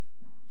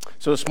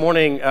So this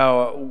morning,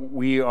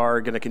 we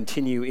are going to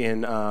continue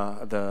in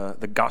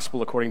the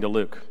Gospel according to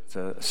Luke. It's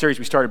a series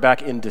we started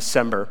back in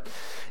December.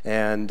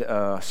 And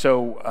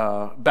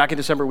back in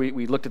December,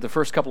 we looked at the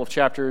first couple of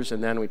chapters,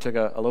 and then we took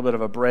a little bit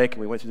of a break,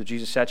 and we went through the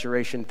Jesus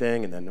saturation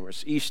thing, and then there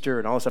was Easter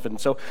and all this stuff. And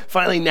so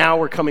finally now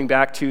we're coming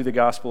back to the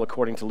Gospel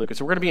according to Luke. And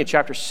so we're going to be in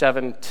chapter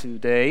 7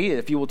 today.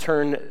 If you will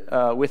turn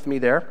with me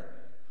there.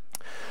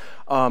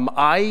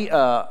 I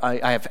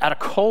have had a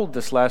cold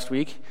this last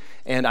week,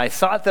 and I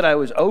thought that I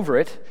was over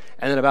it,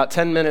 and then about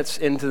 10 minutes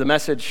into the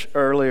message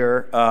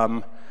earlier,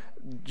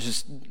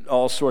 just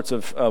all sorts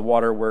of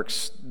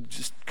waterworks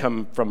just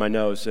come from my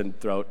nose and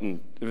throat, and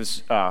it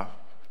was,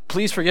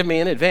 please forgive me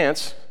in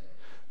advance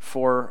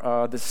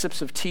for the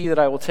sips of tea that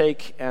I will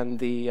take and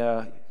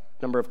the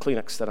number of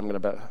Kleenex that I'm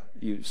going to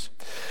use.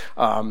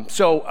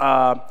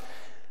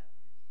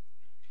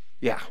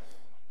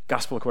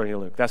 Gospel according to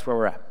Luke, that's where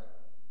we're at.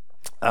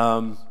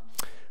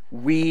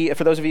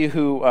 For those of you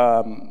who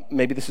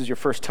maybe this is your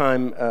first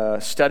time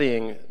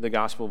studying the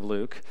Gospel of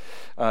Luke,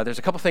 there's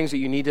a couple things that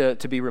you need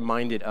to be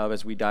reminded of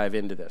as we dive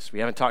into this. We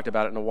haven't talked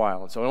about it in a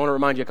while, and so I want to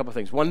remind you a couple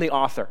things. One, the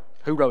author,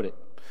 who wrote it.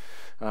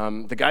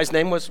 The guy's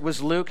name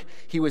was Luke.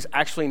 He was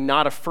actually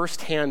not a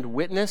first-hand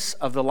witness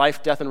of the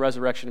life, death, and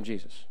resurrection of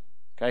Jesus.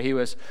 Okay, he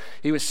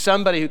was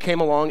somebody who came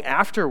along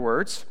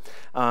afterwards.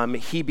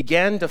 He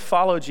began to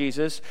follow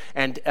Jesus,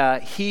 and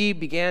he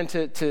began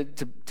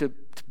to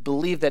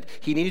believe that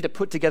he needed to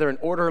put together an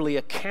orderly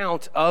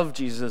account of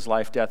Jesus'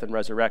 life, death, and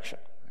resurrection.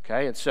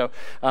 Okay, and so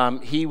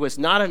he was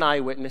not an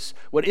eyewitness.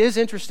 What is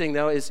interesting,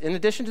 though, is in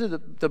addition to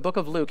the book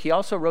of Luke, he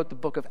also wrote the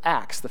book of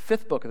Acts, the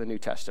fifth book of the New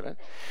Testament.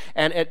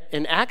 And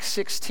in Acts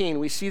 16,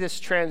 we see this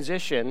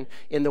transition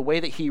in the way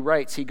that he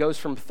writes. He goes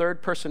from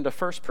third person to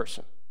first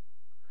person.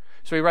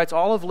 So he writes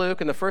all of Luke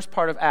in the first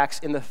part of Acts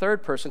in the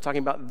third person,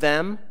 talking about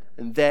them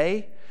and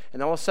they,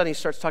 and all of a sudden he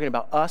starts talking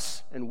about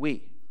us and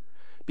we.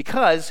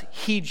 Because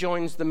he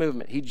joins the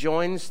movement. He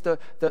joins the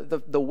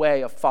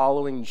way of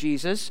following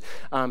Jesus.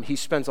 He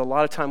spends a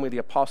lot of time with the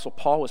Apostle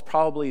Paul, was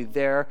probably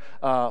there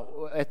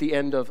at the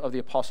end of the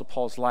Apostle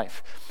Paul's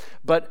life.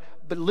 But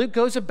Luke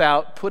goes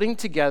about putting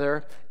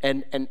together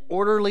an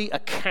orderly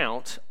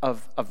account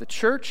of the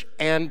church,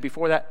 and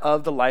before that,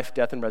 of the life,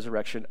 death, and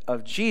resurrection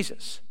of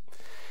Jesus.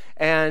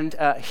 And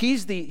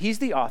he's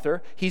the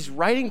author. He's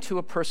writing to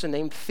a person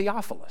named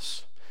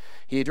Theophilus.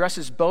 He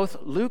addresses both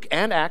Luke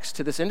and Acts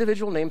to this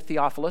individual named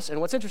Theophilus. And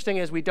what's interesting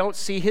is we don't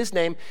see his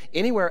name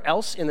anywhere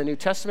else in the New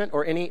Testament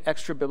or any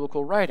extra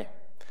biblical writing.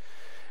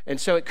 And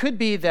so it could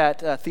be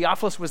that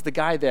Theophilus was the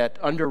guy that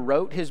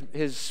underwrote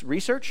his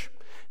research,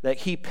 that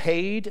he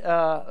paid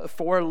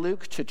for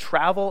Luke to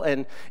travel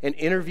and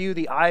interview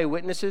the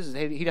eyewitnesses.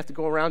 He'd have to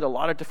go around a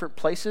lot of different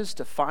places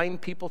to find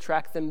people,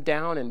 track them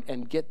down,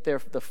 and get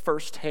the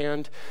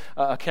first-hand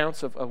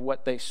accounts of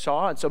what they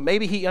saw. And so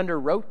maybe he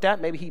underwrote that.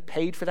 Maybe he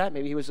paid for that.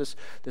 Maybe he was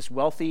this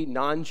wealthy,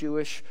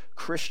 non-Jewish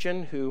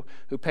Christian who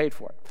paid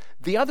for it.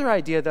 The other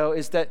idea, though,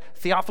 is that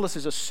Theophilus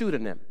is a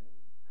pseudonym.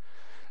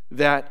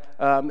 That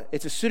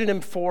it's a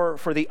pseudonym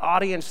for the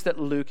audience that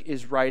Luke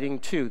is writing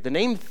to. The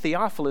name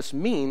Theophilus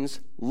means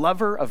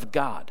lover of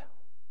God.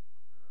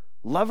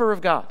 Lover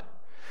of God.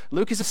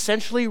 Luke is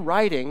essentially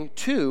writing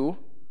to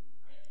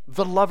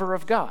the lover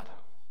of God,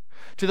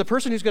 to the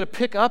person who's going to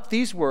pick up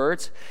these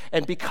words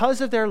and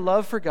because of their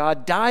love for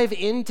God, dive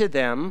into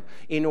them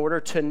in order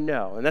to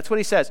know. And that's what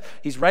he says.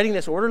 He's writing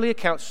this orderly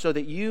account so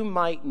that you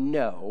might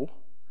know,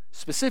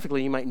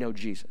 specifically you might know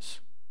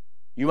Jesus.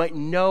 You might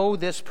know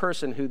this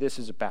person who this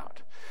is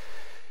about.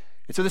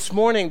 And so this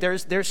morning,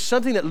 there's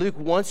something that Luke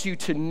wants you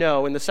to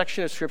know in the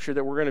section of Scripture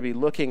that we're going to be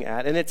looking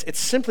at. And it's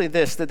simply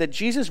this, that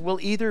Jesus will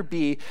either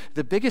be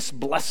the biggest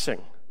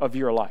blessing of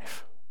your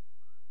life.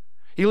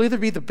 He will either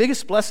be the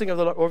biggest blessing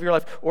of your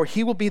life, or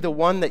he will be the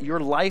one that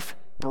your life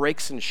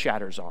breaks and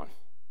shatters on.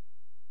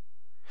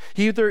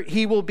 Either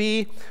you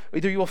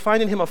will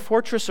find in him a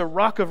fortress, a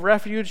rock of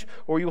refuge,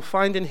 or you will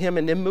find in him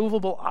an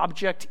immovable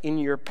object in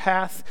your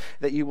path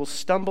that you will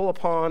stumble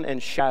upon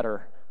and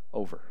shatter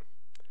over.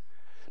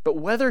 But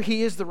whether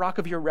he is the rock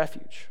of your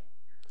refuge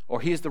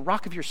or he is the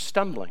rock of your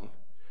stumbling,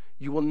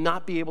 you will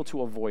not be able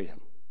to avoid him.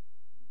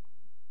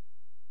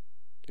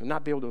 You'll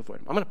not be able to avoid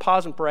him. I'm going to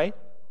pause and pray,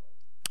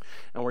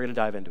 and we're going to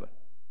dive into it.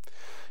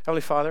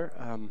 Heavenly Father,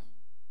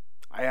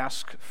 I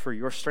ask for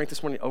your strength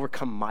this morning to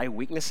overcome my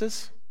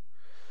weaknesses.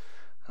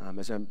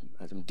 As I'm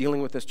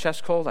dealing with this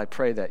chest cold, I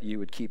pray that you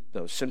would keep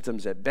those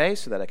symptoms at bay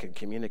so that I can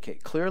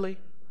communicate clearly.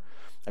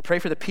 I pray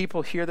for the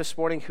people here this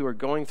morning who are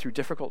going through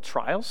difficult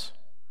trials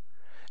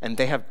and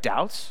they have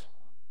doubts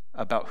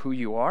about who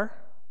you are.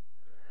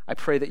 I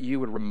pray that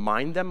you would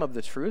remind them of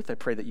the truth. I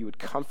pray that you would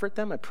comfort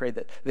them. I pray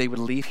that they would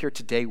leave here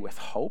today with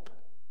hope.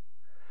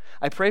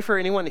 I pray for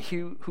anyone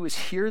who is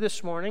here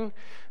this morning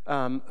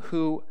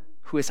who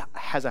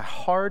has a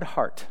hard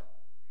heart.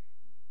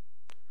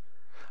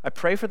 I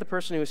pray for the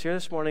person who is here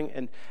this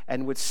morning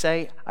and would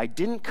say, I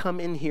didn't come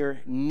in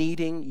here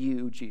needing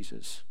you,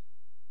 Jesus.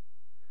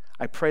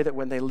 I pray that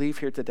when they leave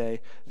here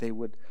today, they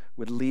would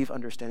leave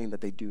understanding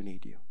that they do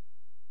need you,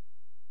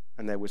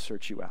 and they would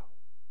search you out.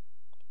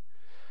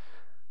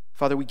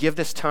 Father, we give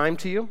this time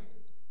to you.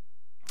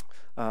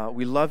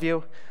 We love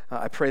you.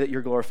 I pray that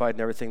you're glorified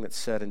in everything that's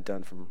said and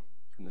done from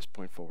this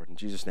point forward. In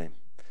Jesus' name,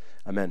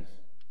 amen.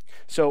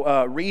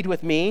 So read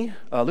with me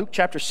Luke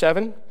chapter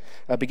 7,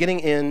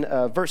 beginning in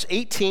verse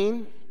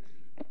 18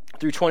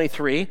 through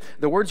 23.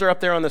 The words are up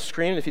there on the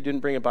screen. If you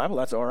didn't bring a Bible,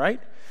 that's all right.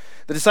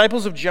 The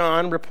disciples of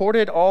John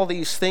reported all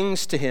these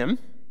things to him,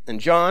 and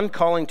John,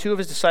 calling two of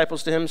his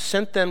disciples to him,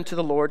 sent them to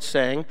the Lord,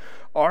 saying,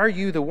 "Are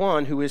you the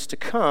one who is to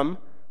come,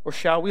 or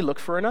shall we look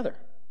for another?"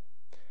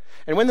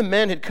 And when the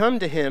men had come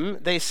to him,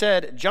 they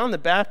said, "John the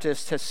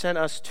Baptist has sent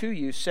us to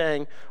you,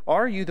 saying,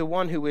 'Are you the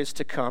one who is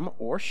to come,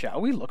 or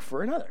shall we look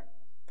for another?'"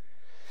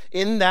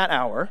 In that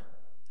hour,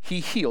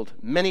 he healed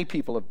many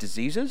people of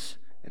diseases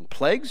and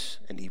plagues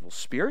and evil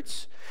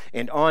spirits,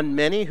 and on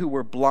many who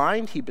were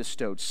blind he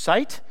bestowed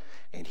sight,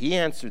 and he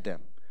answered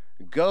them,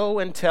 "Go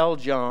and tell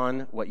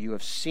John what you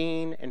have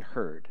seen and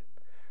heard.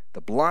 The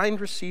blind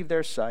receive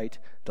their sight,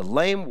 the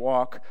lame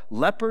walk,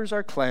 lepers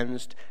are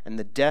cleansed, and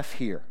the deaf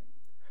hear.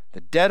 The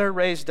dead are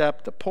raised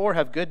up, the poor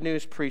have good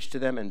news preached to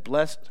them, and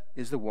blessed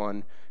is the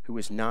one who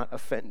is not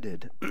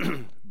offended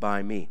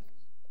by me."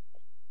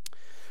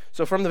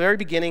 So from the very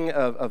beginning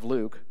of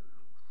Luke,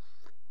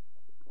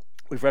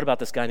 we've read about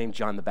this guy named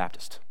John the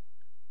Baptist.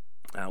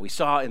 We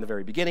saw in the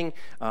very beginning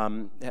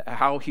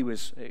how he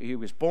was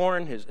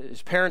born.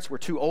 His parents were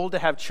too old to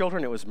have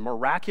children. It was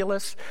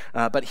miraculous,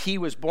 but he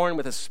was born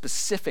with a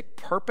specific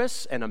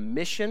purpose and a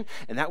mission,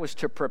 and that was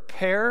to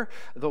prepare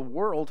the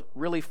world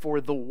really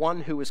for the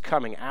one who was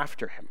coming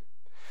after him.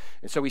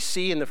 And so we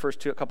see in the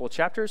first couple of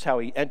chapters how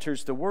he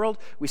enters the world.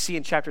 We see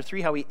in chapter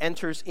 3 how he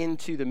enters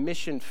into the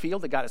mission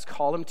field that God has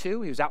called him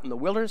to. He was out in the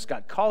wilderness.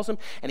 God calls him,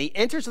 and he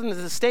enters into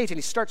the stage, and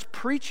he starts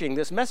preaching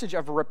this message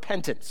of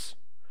repentance.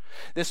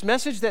 This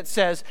message that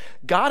says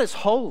God is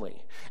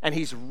holy, and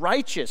he's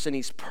righteous, and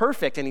he's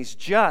perfect, and he's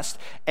just,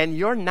 and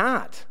you're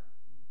not.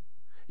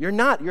 You're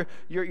not.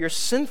 You're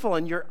sinful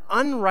and you're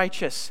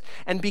unrighteous.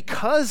 And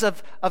because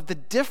of the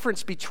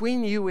difference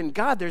between you and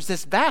God, there's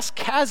this vast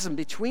chasm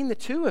between the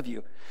two of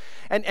you.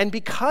 And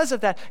because of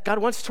that, God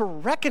wants to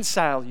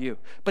reconcile you.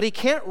 But he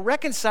can't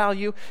reconcile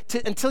you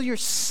until your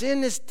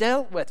sin is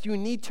dealt with. You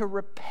need to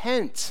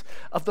repent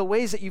of the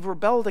ways that you've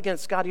rebelled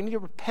against God. You need to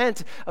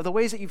repent of the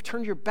ways that you've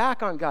turned your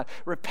back on God.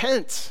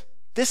 Repent.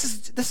 This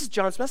is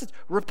John's message.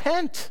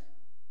 Repent.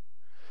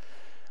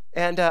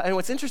 And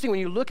what's interesting when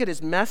you look at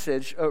his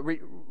message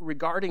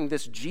regarding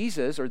this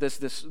Jesus, or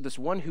this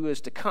one who is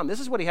to come,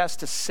 this is what he has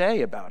to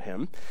say about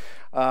him.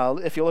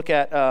 If you look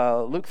at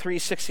Luke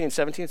 3:16 and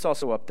 17, it's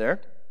also up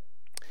there.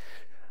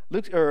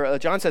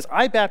 John says,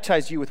 "I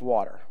baptize you with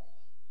water,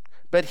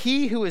 but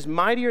he who is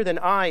mightier than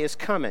I is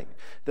coming,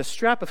 the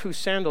strap of whose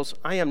sandals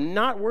I am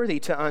not worthy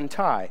to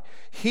untie.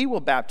 He will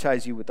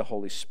baptize you with the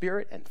Holy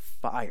Spirit and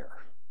fire.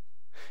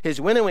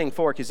 His winnowing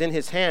fork is in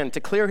his hand to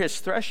clear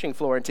his threshing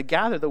floor and to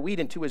gather the wheat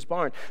into his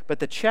barn, but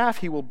the chaff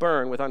he will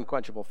burn with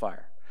unquenchable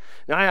fire."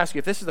 Now I ask you,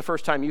 if this is the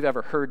first time you've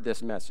ever heard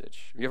this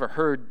message, you ever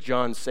heard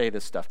John say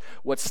this stuff,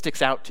 what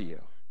sticks out to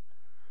you?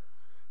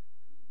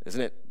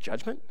 Isn't it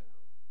judgment?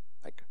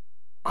 Like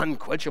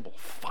unquenchable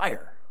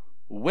fire,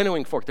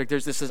 winnowing fork.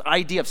 There's this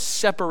idea of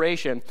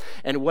separation,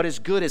 and what is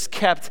good is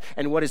kept,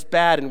 and what is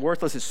bad and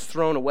worthless is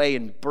thrown away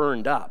and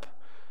burned up.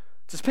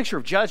 It's this picture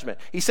of judgment.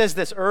 He says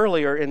this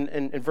earlier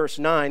in verse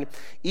 9,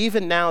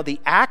 "Even now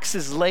the axe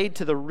is laid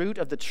to the root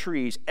of the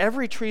trees.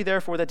 Every tree,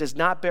 therefore, that does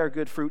not bear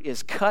good fruit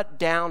is cut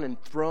down and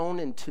thrown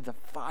into the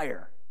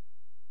fire."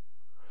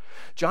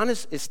 John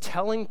is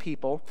telling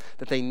people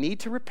that they need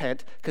to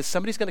repent because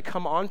somebody's going to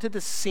come onto the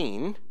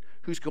scene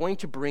who's going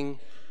to bring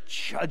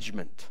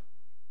judgment.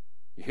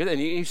 You hear that?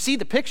 And you see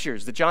the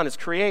pictures that John is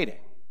creating,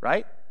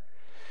 right?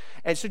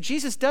 And so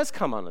Jesus does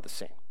come onto the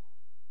scene.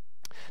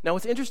 Now,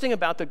 what's interesting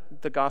about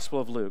the Gospel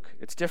of Luke,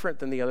 it's different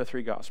than the other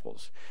three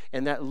Gospels,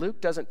 in that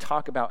Luke doesn't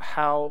talk about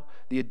how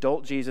the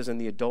adult Jesus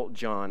and the adult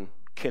John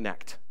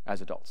connect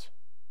as adults.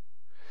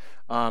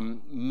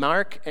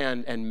 Mark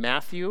and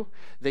Matthew,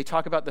 they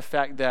talk about the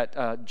fact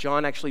that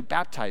John actually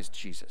baptized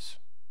Jesus.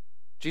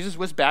 Jesus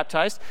was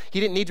baptized. He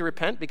didn't need to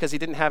repent because he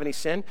didn't have any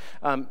sin.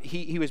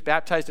 He was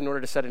baptized in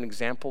order to set an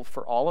example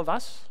for all of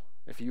us.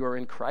 If you are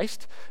in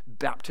Christ,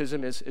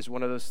 baptism is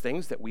one of those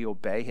things that we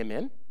obey him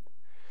in.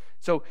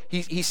 So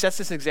he sets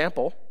this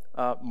example.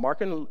 Mark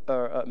and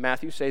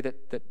Matthew say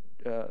that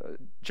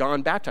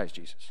John baptized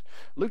Jesus.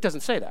 Luke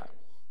doesn't say that.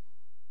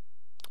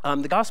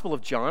 The Gospel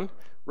of John,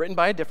 written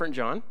by a different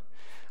John,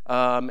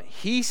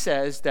 he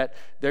says that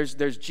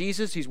there's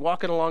Jesus. He's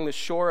walking along the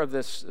shore of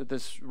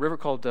this river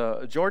called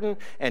Jordan,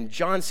 and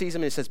John sees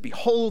him and he says,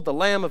 "Behold, the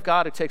Lamb of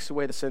God who takes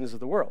away the sins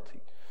of the world."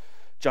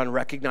 John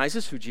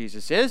recognizes who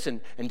Jesus is and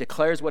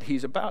declares what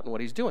he's about and what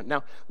he's doing.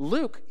 Now,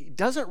 Luke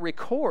doesn't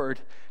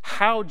record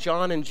how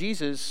John and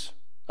Jesus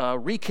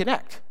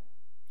reconnect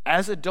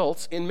as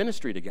adults in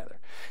ministry together.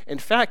 In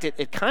fact,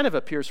 it kind of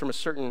appears from a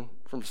certain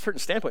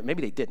standpoint,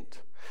 maybe they didn't.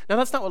 Now,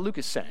 that's not what Luke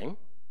is saying.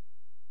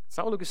 It's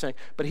not what Luke is saying,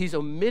 but he's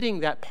omitting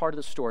that part of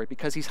the story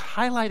because he's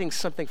highlighting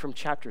something from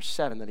chapter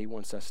 7 that he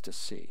wants us to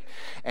see,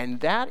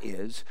 and that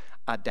is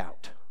a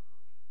doubt.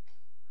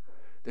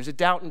 There's a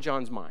doubt in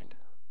John's mind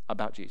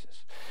about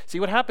Jesus. See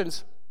what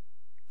happens,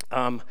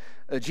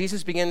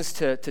 Jesus begins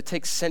to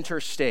take center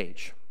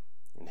stage.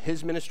 And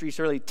his ministry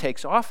certainly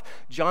takes off.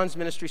 John's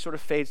ministry sort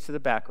of fades to the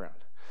background.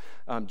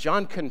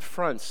 John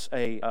confronts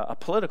a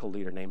political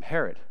leader named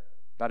Herod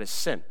about his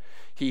sin.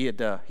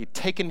 He'd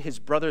taken his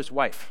brother's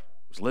wife,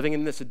 was living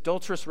in this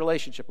adulterous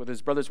relationship with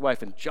his brother's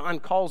wife, and John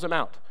calls him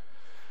out.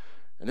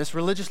 And this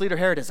religious leader,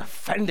 Herod, is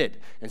offended.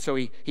 And so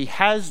he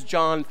has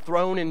John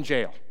thrown in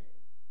jail.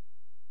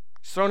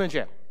 He's thrown in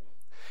jail.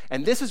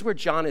 And this is where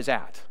John is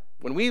at.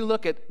 When we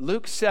look at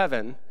Luke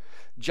 7,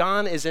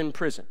 John is in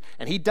prison.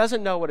 And he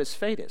doesn't know what his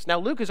fate is. Now,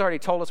 Luke has already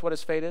told us what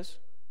his fate is.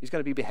 He's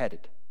going to be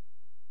beheaded.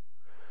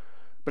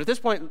 But at this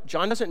point,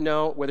 John doesn't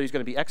know whether he's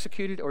going to be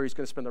executed or he's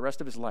going to spend the rest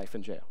of his life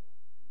in jail.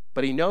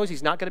 But he knows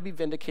he's not going to be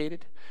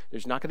vindicated.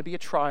 There's not going to be a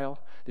trial.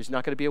 There's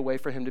not going to be a way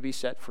for him to be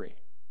set free.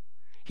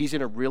 He's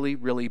in a really,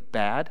 really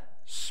bad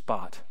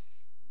spot.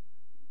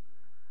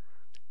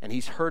 And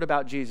he's heard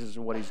about Jesus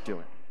and what he's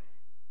doing.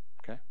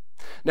 Okay?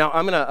 Now,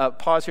 I'm going to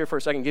pause here for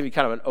a second and give you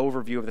kind of an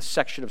overview of the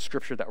section of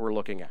Scripture that we're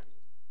looking at.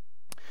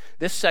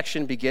 This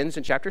section begins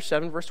in chapter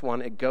 7, verse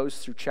 1. It goes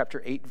through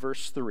chapter 8,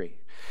 verse 3.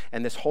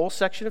 And this whole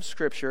section of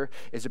Scripture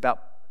is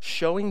about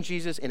showing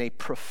Jesus in a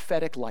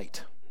prophetic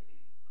light.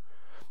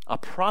 A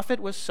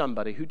prophet was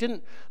somebody who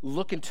didn't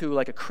look into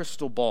like a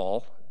crystal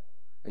ball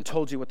and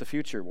told you what the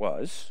future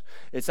was.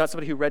 It's not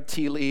somebody who read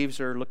tea leaves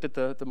or looked at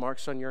the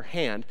marks on your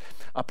hand.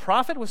 A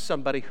prophet was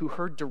somebody who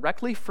heard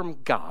directly from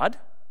God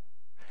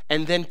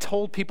and then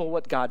told people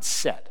what God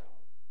said.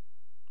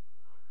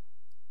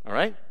 All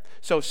right?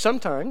 So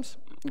sometimes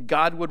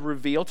God would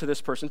reveal to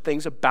this person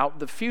things about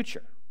the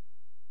future.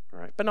 All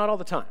right? But not all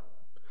the time.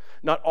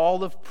 Not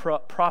all of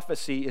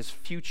prophecy is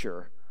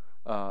future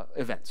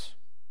events.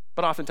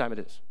 But oftentimes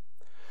it is.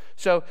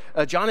 So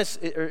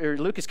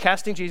Luke is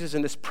casting Jesus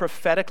in this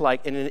prophetic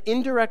light in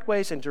indirect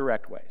ways and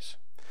direct ways.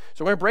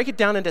 So we're going to break it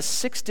down into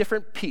 6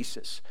 different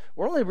pieces.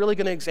 We're only really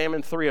going to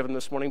examine 3 of them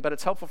this morning, but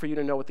it's helpful for you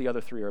to know what the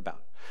other 3 are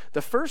about.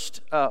 The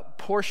first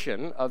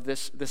portion of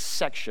this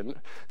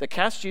section that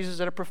casts Jesus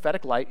in a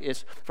prophetic light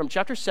is from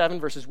chapter 7,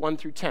 verses 1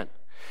 through 10.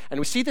 And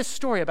we see this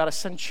story about a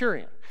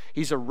centurion.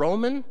 He's a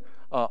Roman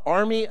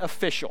army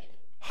official,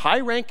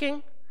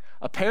 high-ranking,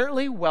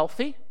 apparently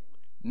wealthy,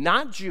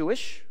 not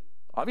Jewish,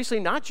 obviously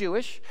not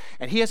Jewish,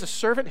 and he has a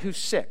servant who's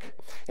sick.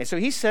 And so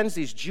he sends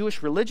these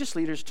Jewish religious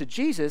leaders to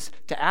Jesus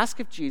to ask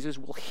if Jesus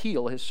will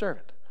heal his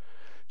servant.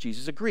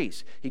 Jesus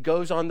agrees. He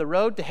goes on the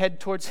road to head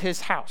towards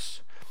his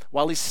house.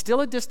 While he's still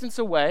a distance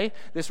away,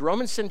 this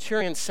Roman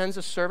centurion sends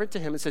a servant to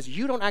him and says,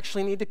 you don't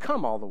actually need to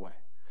come all the way.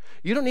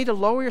 You don't need to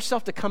lower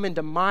yourself to come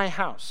into my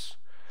house.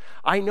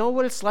 I know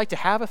what it's like to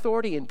have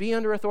authority and be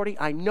under authority.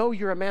 I know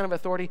you're a man of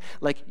authority.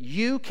 Like,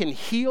 you can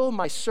heal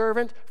my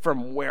servant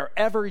from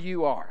wherever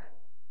you are.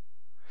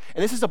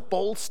 And this is a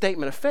bold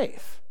statement of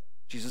faith.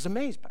 Jesus is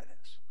amazed by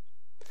this.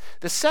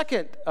 The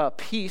second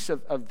piece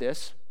of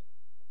this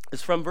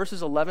is from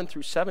verses 11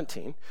 through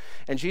 17,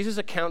 and Jesus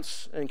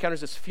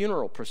encounters this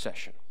funeral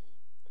procession.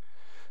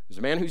 There's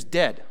a man who's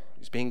dead.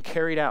 He's being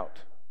carried out,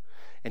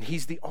 and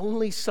he's the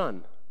only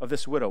son of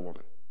this widow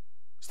woman.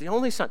 He's the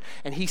only son.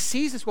 And he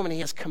sees this woman,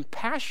 he has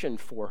compassion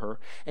for her,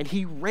 and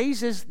he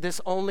raises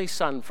this only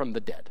son from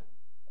the dead.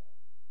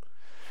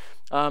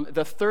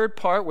 The third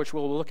part, which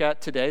we'll look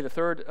at today, the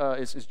third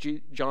is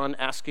John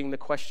asking the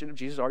question of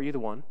Jesus, are you the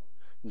one?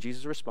 And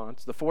Jesus'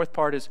 response. The fourth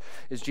part is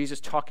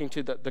Jesus talking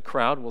to the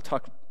crowd. We'll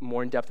talk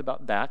more in depth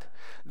about that.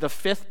 The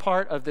fifth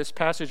part of this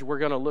passage we're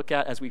going to look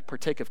at as we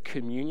partake of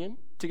communion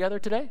together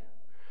today.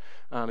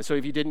 So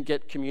if you didn't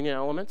get communion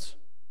elements,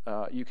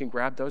 you can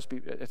grab those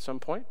at some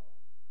point.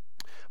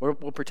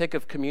 We'll partake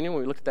of communion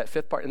when we look at that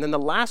fifth part. And then the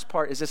last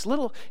part is this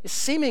little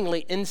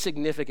seemingly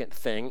insignificant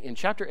thing in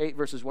chapter 8,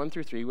 verses 1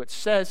 through 3, which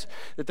says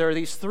that there are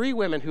these 3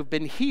 women who've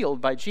been healed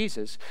by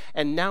Jesus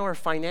and now are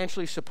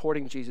financially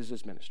supporting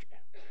Jesus' ministry.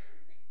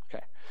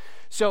 Okay.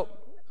 So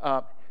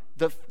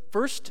the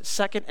first,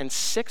 second, and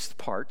sixth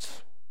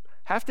parts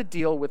have to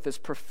deal with this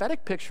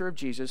prophetic picture of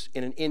Jesus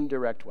in an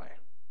indirect way.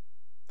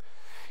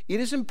 It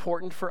is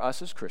important for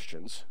us as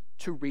Christians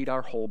to read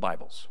our whole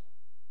Bibles.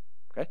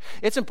 Okay?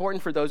 It's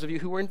important for those of you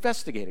who are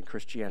investigating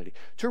Christianity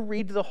to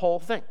read the whole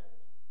thing.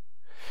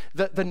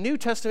 The New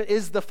Testament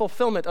is the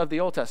fulfillment of the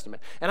Old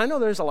Testament. And I know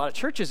there's a lot of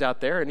churches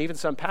out there, and even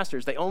some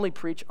pastors, they only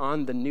preach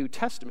on the New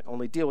Testament,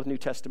 only deal with New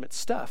Testament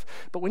stuff.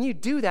 But when you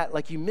do that,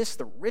 like, you miss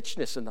the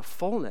richness and the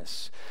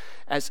fullness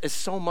as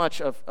so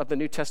much of the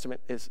New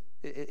Testament is.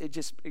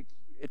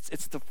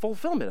 It's the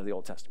fulfillment of the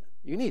Old Testament.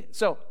 You need it.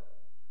 So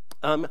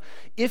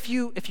if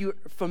you're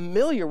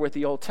familiar with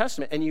the Old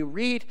Testament and you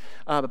read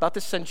about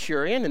this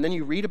centurion, and then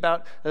you read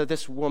about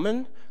this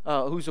woman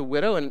who's a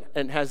widow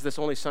and has this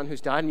only son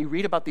who's died, and you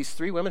read about these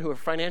 3 women who are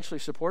financially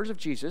supporters of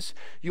Jesus,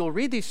 you'll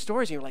read these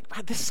stories and you're like,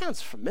 wow, this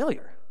sounds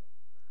familiar.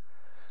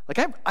 Like,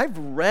 I've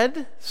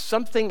read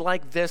something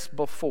like this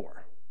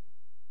before.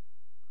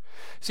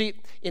 See,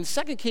 in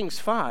 2 Kings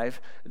 5,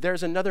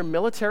 there's another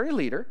military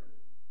leader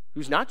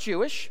who's not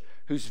Jewish,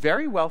 who's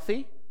very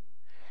wealthy,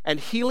 and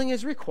healing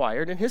is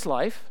required in his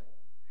life,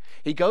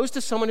 He goes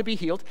to someone to be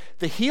healed.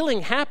 The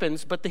healing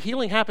happens, but the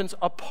healing happens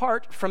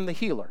apart from the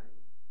healer.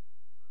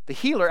 The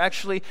healer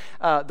actually,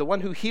 the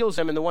one who heals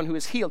him and the one who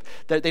is healed,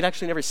 they'd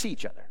actually never see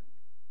each other.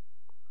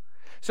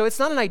 So it's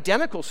not an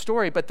identical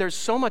story, but there's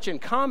so much in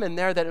common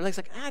there that it's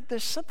like,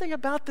 there's something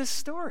about this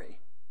story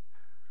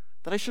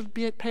that I should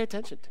pay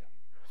attention to.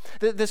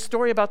 The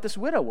story about this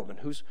widow woman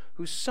whose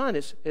son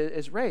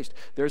is raised.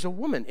 There's a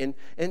woman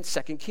in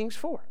 2 Kings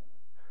 4.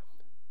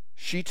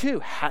 She too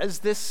has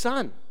this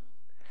son,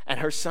 and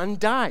her son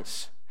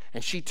dies,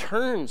 and she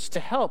turns to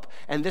help,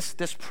 and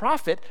this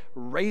prophet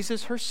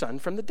raises her son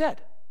from the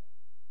dead.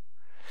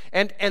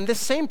 And this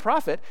same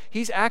prophet,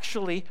 he's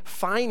actually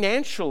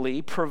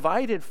financially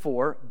provided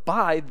for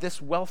by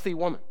this wealthy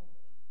woman.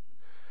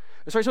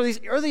 So these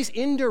are these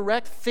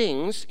indirect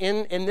things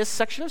in this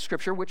section of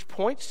Scripture which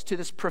points to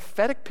this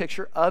prophetic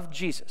picture of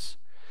Jesus.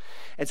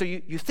 And so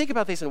you think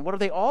about these, and what do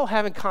they all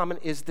have in common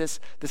is this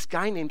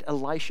guy named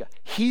Elisha.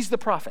 He's the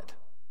prophet.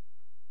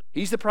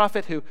 He's the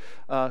prophet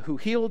who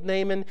healed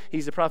Naaman.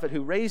 He's the prophet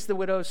who raised the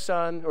widow's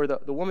son, or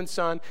the woman's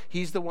son.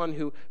 He's the one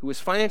who was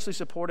financially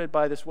supported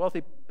by this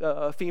wealthy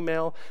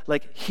female.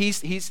 Like,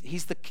 he's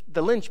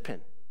the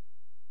linchpin.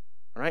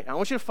 All right? I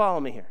want you to follow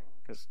me here,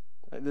 because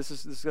this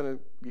is going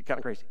to get kind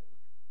of crazy.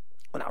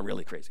 Well, not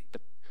really crazy,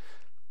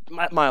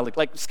 but mildly.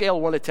 Like, scale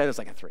 1 to 10 is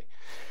like a 3.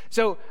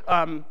 So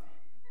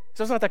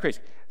it's not that crazy.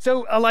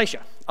 So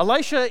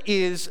Elisha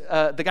is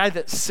the guy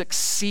that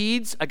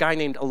succeeds a guy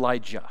named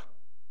Elijah.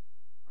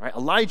 Right?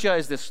 Elijah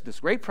is this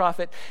great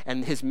prophet,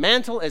 and his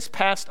mantle is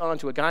passed on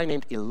to a guy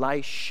named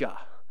Elisha.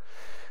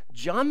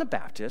 John the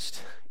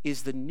Baptist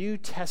is the New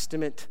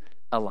Testament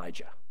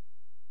Elijah.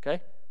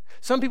 Okay?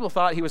 Some people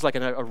thought he was like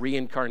a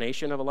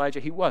reincarnation of Elijah.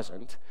 He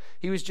wasn't.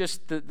 He was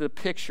just the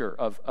picture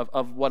of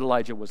what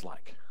Elijah was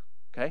like.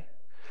 Okay?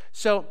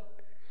 So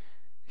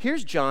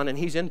here's John, and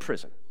he's in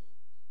prison.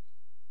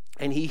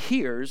 And he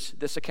hears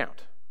this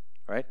account.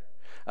 Right?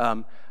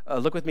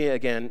 Look with me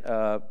again,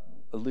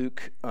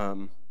 Luke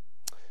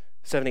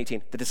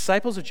 7:18. The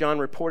disciples of John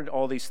reported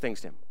all these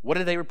things to him. What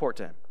did they report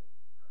to him?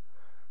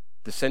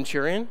 The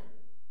centurion,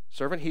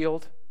 servant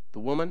healed, the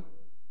woman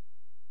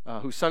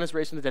whose son is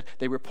raised from the dead.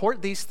 They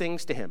report these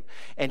things to him.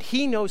 And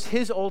he knows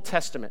his Old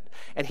Testament.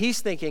 And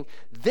he's thinking,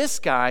 this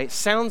guy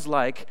sounds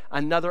like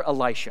another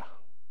Elisha.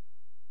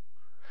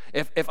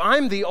 If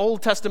I'm the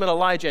Old Testament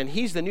Elijah and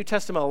he's the New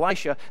Testament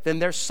Elisha, then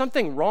there's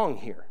something wrong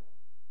here.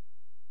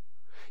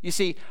 You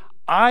see,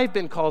 I've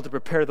been called to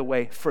prepare the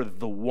way for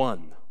the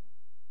one.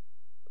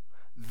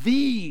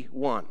 The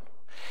one.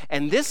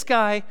 And this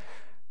guy,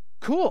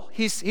 cool,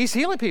 he's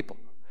healing people.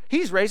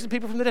 He's raising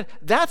people from the dead.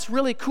 That's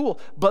really cool.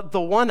 But the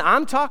one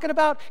I'm talking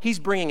about, he's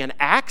bringing an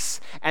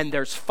axe, and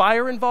there's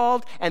fire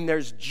involved, and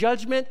there's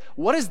judgment.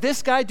 What does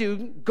this guy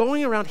do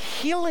going around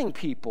healing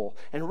people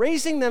and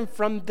raising them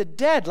from the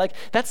dead? Like,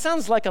 that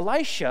sounds like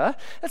Elisha.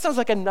 That sounds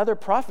like another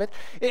prophet.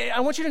 I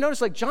want you to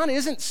notice, like, John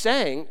isn't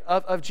saying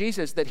of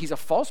Jesus that he's a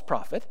false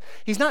prophet.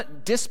 He's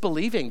not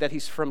disbelieving that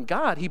he's from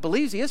God. He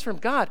believes he is from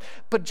God.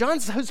 But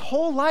his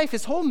whole life,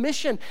 his whole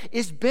mission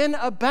has been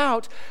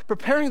about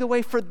preparing the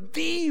way for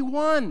the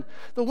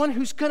one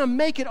who's going to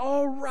make it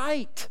all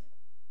right.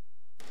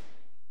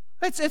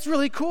 It's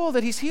really cool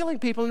that he's healing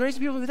people and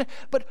raising people from the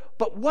dead.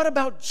 But what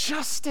about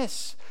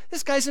justice?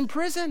 This guy's in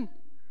prison,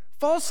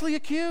 falsely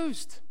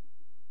accused.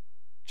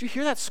 Did you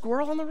hear that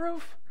squirrel on the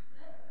roof?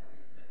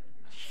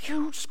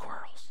 Huge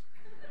squirrels.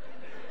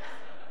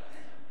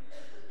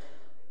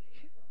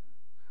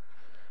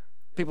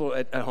 People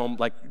at home,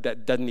 like,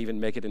 that doesn't even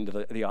make it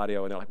into the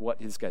audio, and they're like, what?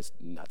 This guy's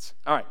nuts.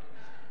 All right.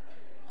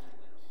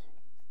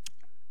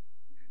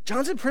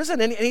 John's in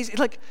prison, and he's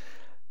like,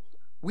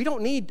 we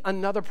don't need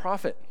another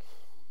prophet.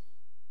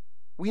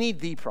 We need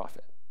the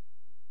prophet.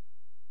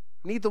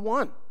 We need the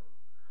one.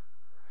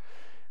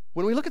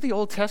 When we look at the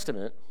Old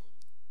Testament,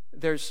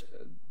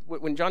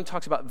 when John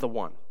talks about the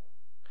one,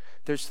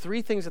 there's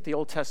 3 things that the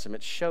Old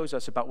Testament shows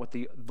us about what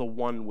the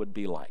one would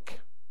be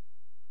like.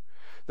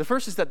 The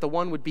first is that the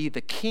one would be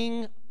the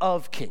King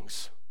of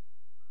Kings.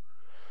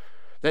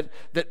 That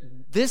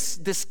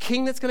this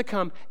king that's going to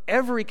come,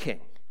 every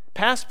king,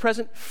 past,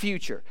 present,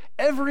 future,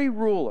 every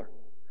ruler,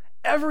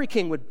 every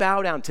king would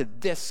bow down to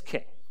this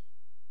king.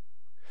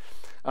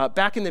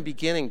 Back in the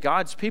beginning,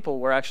 God's people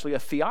were actually a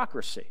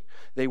theocracy.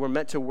 They were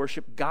meant to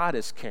worship God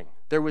as king.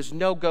 There was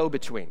no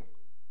go-between.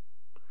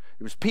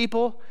 It was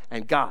people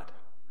and God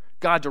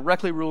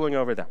directly ruling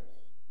over them.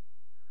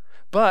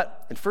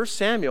 But in 1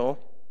 Samuel,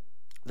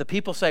 the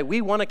people say, we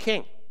want a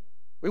king.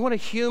 We want a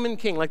human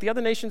king like the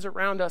other nations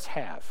around us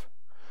have.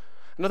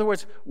 In other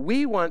words,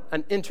 we want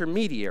an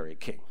intermediary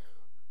king.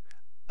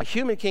 A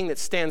human king that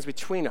stands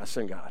between us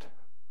and God.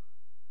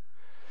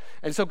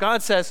 And so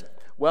God says,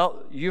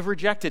 well, you've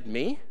rejected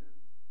me,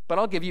 but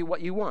I'll give you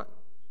what you want.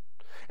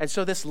 And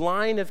so this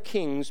line of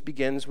kings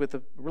begins with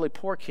a really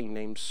poor king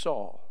named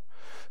Saul.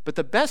 But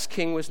the best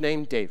king was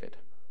named David.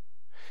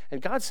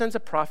 And God sends a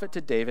prophet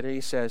to David, and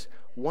he says,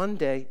 one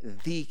day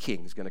the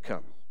king's going to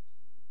come.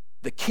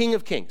 The King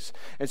of Kings.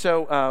 And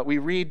so we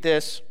read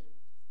this,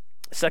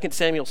 2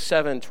 Samuel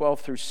 7, 12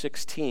 through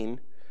 16.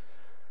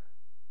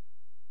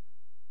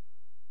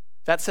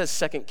 That says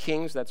 2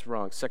 Kings. That's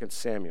wrong. 2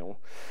 Samuel.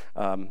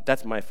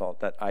 That's my fault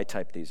that I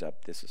typed these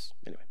up.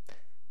 Anyway.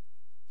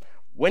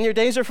 When your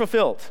days are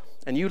fulfilled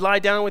and you lie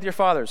down with your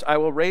fathers, I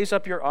will raise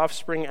up your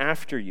offspring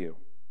after you,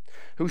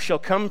 who shall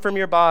come from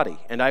your body,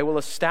 and I will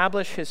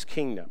establish his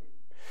kingdom.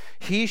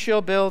 He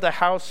shall build a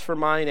house for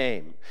my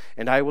name,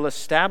 and I will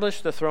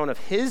establish the throne of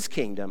his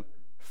kingdom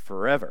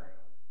forever.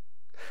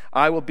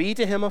 I will be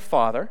to him a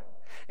father,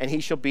 and he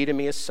shall be to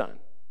me a son.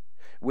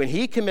 When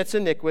he commits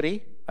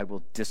iniquity, I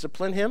will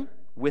discipline him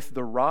with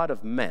the rod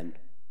of men,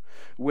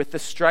 with the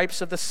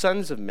stripes of the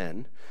sons of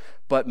men,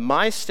 but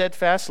my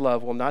steadfast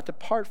love will not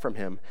depart from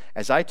him,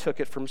 as I took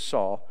it from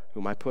Saul,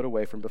 whom I put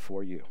away from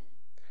before you.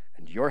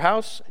 And your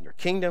house and your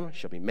kingdom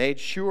shall be made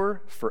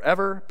sure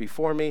forever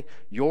before me.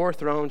 Your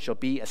throne shall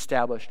be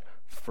established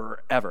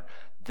forever.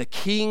 The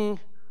King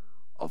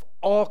of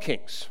all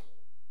kings.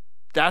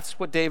 That's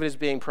what David is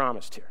being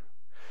promised here.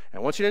 And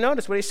I want you to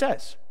notice what he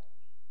says.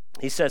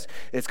 He says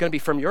it's going to be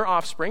from your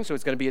offspring, so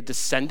it's going to be a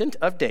descendant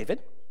of David.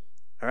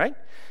 All right?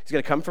 He's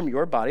going to come from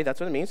your body. That's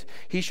what it means.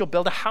 He shall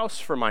build a house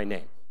for my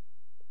name.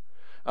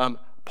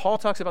 Paul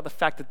talks about the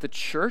fact that the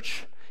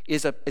church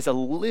is a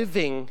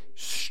living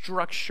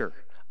structure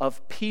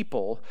of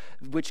people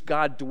which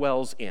God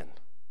dwells in.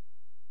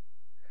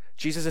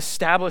 Jesus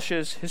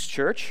establishes his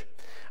church.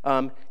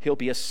 He'll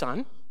be a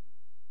son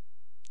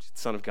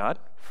of God,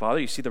 Father.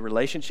 You see the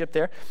relationship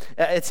there.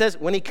 It says,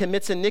 when he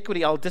commits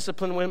iniquity, I'll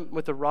discipline him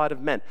with the rod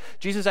of men.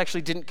 Jesus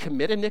actually didn't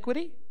commit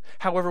iniquity.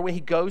 However, when he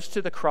goes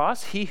to the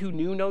cross, he who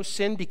knew no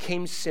sin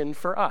became sin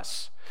for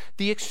us.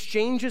 The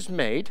exchange is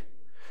made.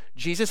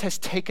 Jesus has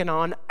taken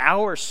on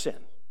our sin.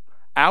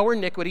 Our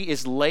iniquity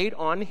is laid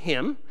on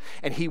him,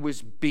 and he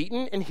was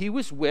beaten, and he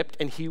was whipped,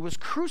 and he was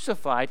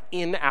crucified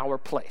in our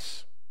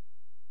place.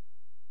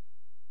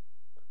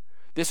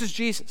 This is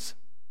Jesus.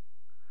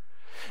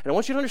 And I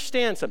want you to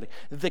understand something.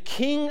 The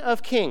King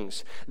of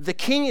Kings, the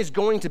King is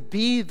going to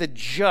be the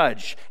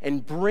judge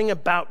and bring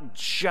about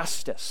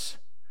justice.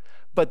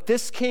 But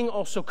this King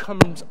also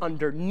comes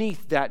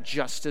underneath that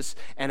justice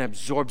and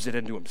absorbs it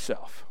into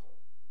himself.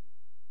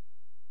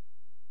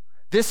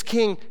 This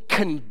King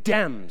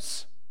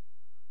condemns,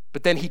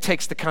 but then he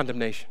takes the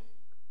condemnation.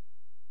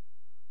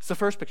 It's the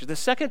first picture. The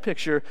second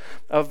picture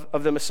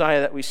of the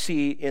Messiah that we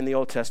see in the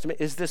Old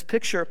Testament is this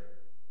picture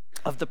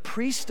of the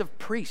priest of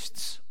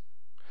priests.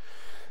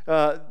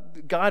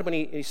 God, when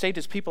he saved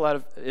his people out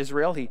of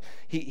Israel,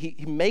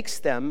 he makes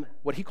them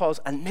what he calls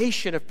a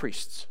nation of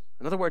priests.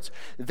 In other words,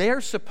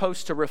 they're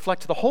supposed to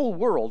reflect to the whole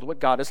world what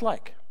God is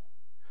like.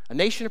 A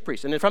nation of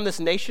priests. And then from this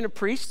nation of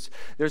priests,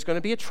 there's going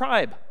to be a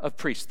tribe of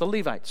priests, the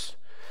Levites.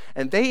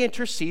 And they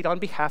intercede on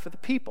behalf of the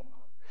people.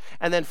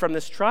 And then from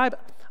this tribe,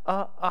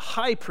 a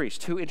high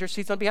priest who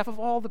intercedes on behalf of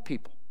all the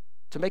people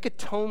to make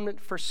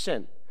atonement for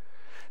sin.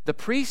 The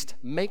priest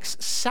makes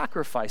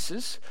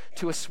sacrifices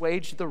to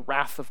assuage the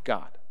wrath of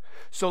God.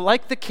 So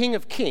like the King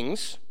of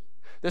Kings,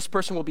 this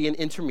person will be an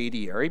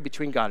intermediary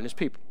between God and his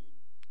people.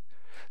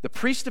 The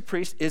priest of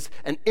priests is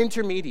an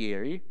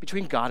intermediary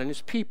between God and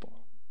his people.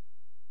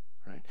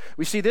 Right?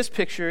 We see this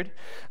pictured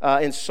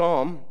in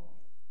Psalm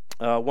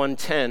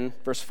 110,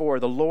 verse 4.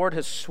 The Lord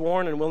has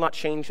sworn and will not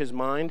change his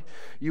mind.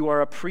 You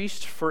are a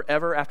priest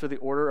forever after the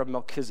order of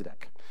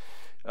Melchizedek.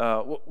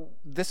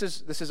 This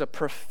is a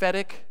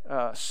prophetic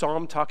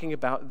psalm talking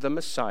about the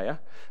Messiah,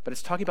 but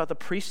it's talking about the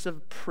priest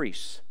of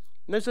priests.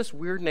 And there's this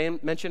weird name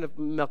mention of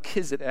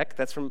Melchizedek.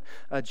 That's from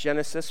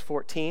Genesis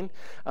 14.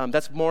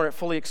 That's more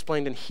fully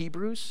explained in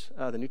Hebrews,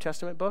 the New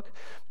Testament book.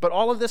 But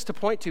all of this to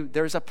point to,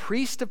 there's a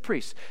priest of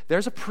priests.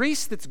 There's a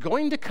priest that's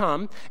going to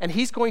come, and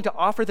he's going to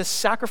offer the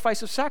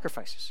sacrifice of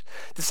sacrifices,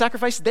 the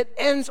sacrifice that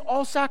ends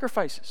all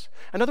sacrifices.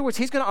 In other words,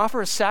 he's going to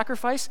offer a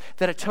sacrifice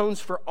that atones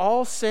for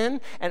all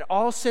sin, and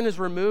all sin is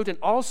removed, and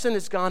all sin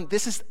is gone.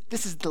 This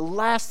is the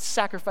last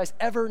sacrifice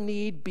ever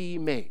need be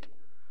made.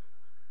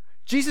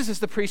 Jesus is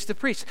the priest of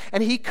priests,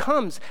 and he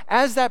comes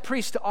as that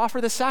priest to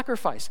offer the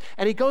sacrifice,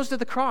 and he goes to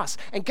the cross,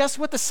 and guess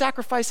what the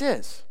sacrifice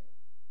is?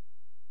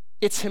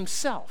 It's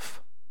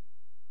himself.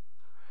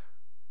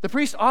 The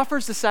priest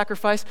offers the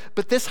sacrifice,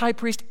 but this high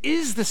priest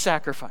is the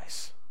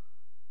sacrifice.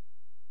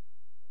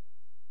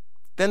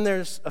 Then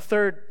there's a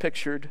third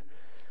pictured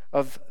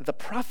of the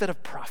prophet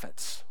of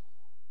prophets.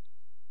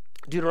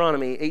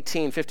 Deuteronomy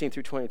 18:15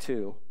 through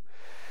 22.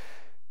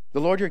 The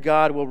Lord your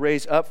God will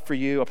raise up for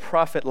you a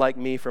prophet like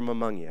me from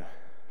among you,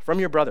 from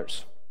your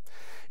brothers.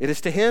 It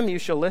is to him you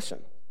shall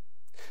listen.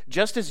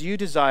 Just as you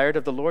desired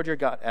of the Lord your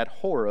God at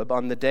Horeb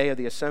on the day of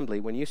the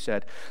assembly, when you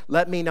said,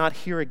 let me not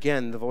hear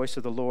again the voice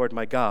of the Lord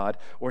my God,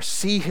 or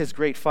see his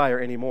great fire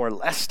anymore,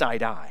 lest I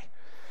die.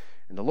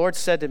 And the Lord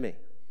said to me,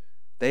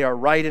 they are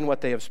right in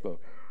what they have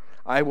spoken.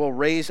 I will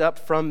raise up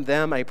from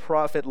them a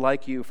prophet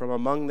like you from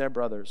among their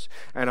brothers,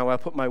 and I will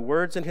put my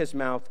words in his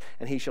mouth,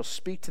 and he shall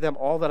speak to them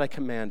all that I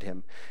command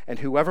him. And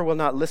whoever will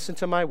not listen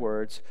to my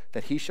words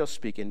that he shall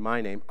speak in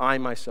my name, I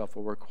myself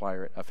will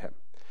require it of him.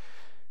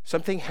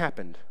 Something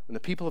happened when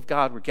the people of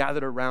God were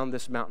gathered around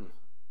this mountain,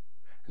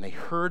 And they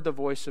heard the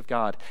voice of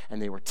God, and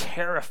they were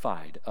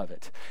terrified of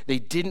it. They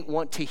didn't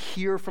want to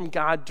hear from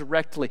God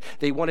directly.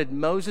 They wanted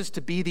Moses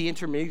to be the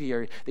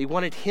intermediary. They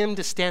wanted him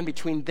to stand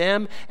between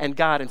them and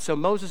God. And so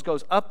Moses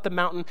goes up the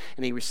mountain,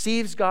 and he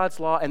receives God's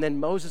law, and then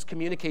Moses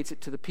communicates it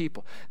to the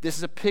people. This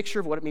is a picture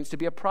of what it means to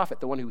be a prophet,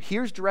 the one who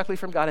hears directly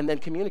from God and then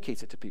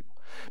communicates it to people.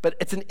 But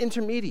it's an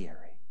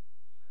intermediary.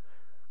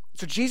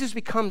 So Jesus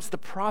becomes the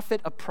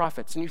prophet of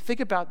prophets. And you think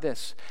about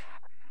this.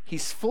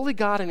 He's fully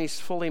God and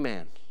he's fully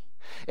man.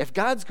 If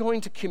God's going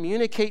to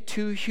communicate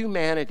to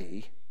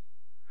humanity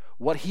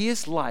what he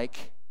is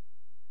like,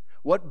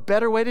 what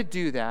better way to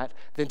do that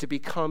than to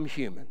become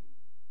human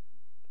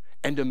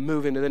and to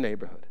move into the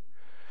neighborhood?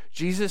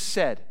 Jesus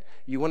said,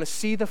 you want to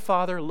see the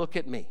Father? Look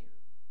at me.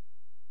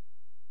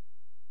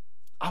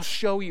 I'll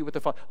show you what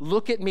the Father,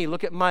 look at me,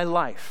 look at my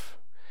life.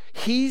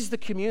 He's the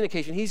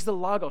communication. He's the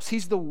Logos.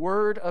 He's the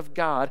Word of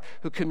God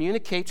who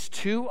communicates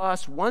to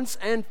us once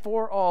and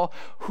for all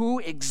who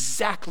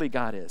exactly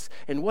God is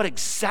and what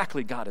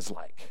exactly God is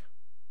like.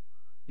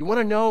 You want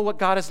to know what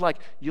God is like?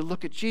 You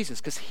look at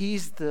Jesus because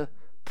he's the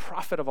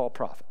prophet of all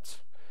prophets.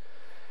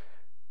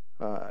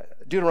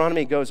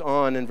 Deuteronomy goes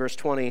on in verse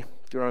 20,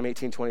 Deuteronomy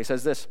 18:20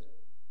 says this,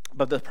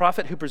 but the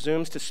prophet who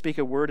presumes to speak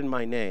a word in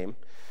my name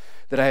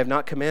that I have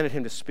not commanded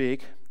him to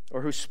speak,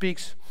 or who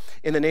speaks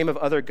in the name of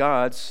other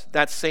gods,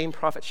 that same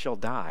prophet shall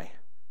die.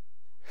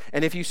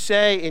 And if you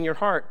say in your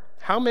heart,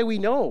 how may we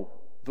know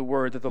the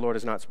word that the Lord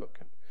has not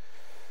spoken?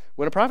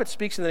 When a prophet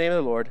speaks in the name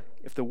of the Lord,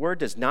 if the word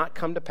does not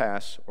come to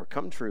pass or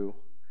come true,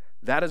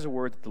 that is a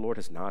word that the Lord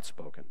has not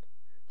spoken.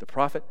 The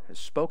prophet has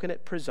spoken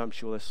it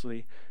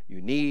presumptuously.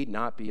 You need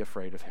not be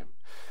afraid of him.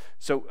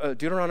 So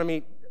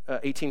Deuteronomy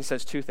 18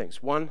 says two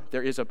things. One,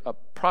 there is a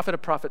prophet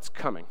of prophets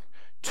coming.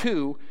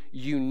 Two,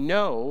 you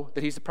know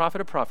that he's the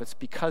prophet of prophets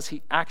because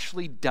he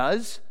actually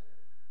does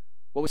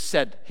what was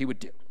said he would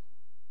do.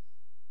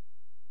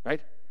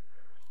 Right?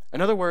 In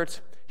other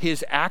words,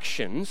 his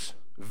actions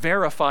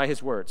verify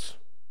his words.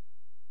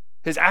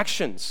 His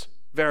actions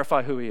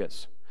verify who he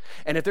is.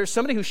 And if there's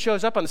somebody who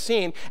shows up on the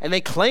scene and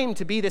they claim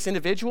to be this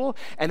individual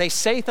and they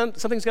say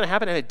something's going to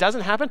happen and it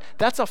doesn't happen,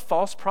 that's a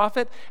false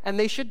prophet and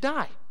they should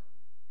die.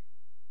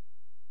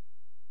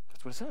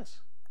 That's what it says.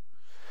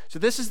 So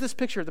this is this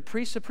picture of the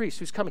priest of priests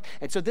who's coming.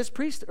 And so this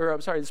prophet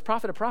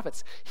of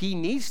prophets, he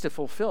needs to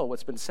fulfill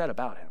what's been said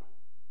about him.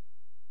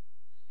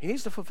 He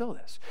needs to fulfill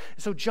this.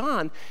 So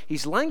John,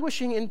 he's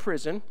languishing in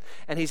prison,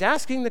 and he's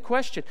asking the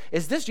question,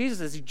 is this Jesus?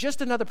 Is he just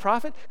another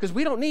prophet? Because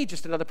we don't need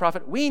just another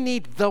prophet. We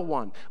need the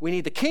one. We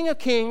need the King of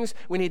Kings.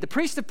 We need the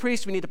priest of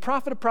priests. We need the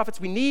prophet of prophets.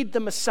 We need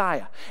the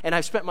Messiah. And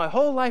I've spent my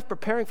whole life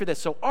preparing for this.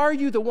 So are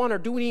you the one, or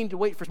do we need to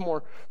wait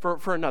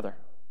for another?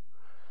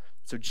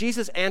 So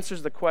Jesus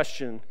answers the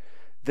question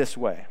this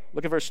way.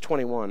 Look at verse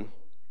 21.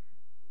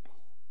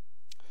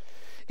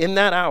 In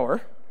that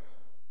hour,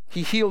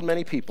 he healed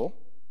many people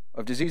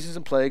of diseases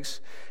and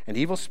plagues and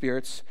evil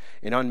spirits,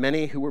 and on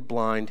many who were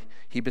blind,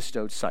 he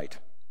bestowed sight.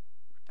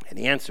 And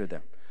he answered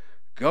them,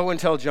 go and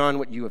tell John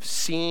what you have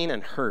seen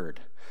and heard.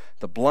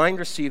 The blind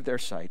receive their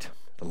sight,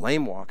 the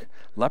lame walk,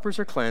 lepers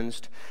are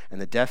cleansed, and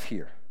the deaf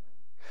hear.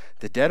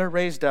 The dead are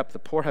raised up, the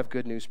poor have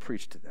good news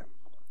preached to them.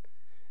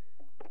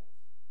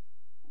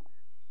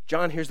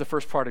 John, here's the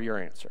first part of your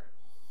answer.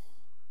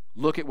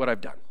 Look at what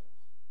I've done.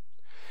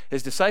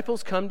 His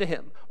disciples come to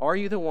him. Are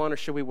you the one, or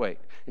should we wait?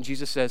 And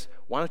Jesus says,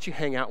 why don't you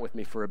hang out with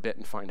me for a bit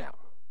and find out?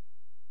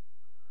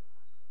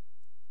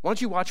 Why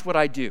don't you watch what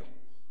I do?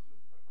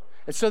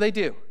 And so they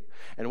do.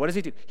 And what does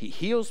he do? He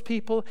heals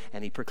people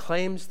and he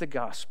proclaims the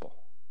gospel.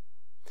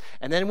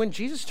 And then when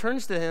Jesus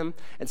turns to him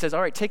and says,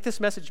 all right, take this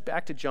message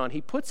back to John,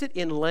 he puts it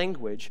in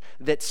language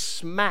that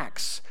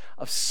smacks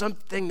of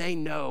something they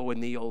know in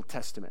the Old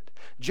Testament.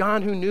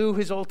 John, who knew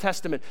his Old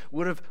Testament,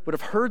 would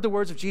have heard the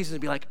words of Jesus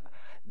and be like,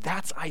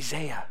 that's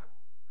Isaiah.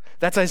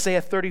 That's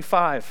Isaiah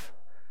 35,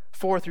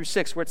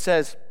 4-6, where it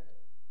says,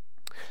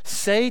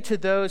 say to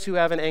those who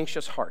have an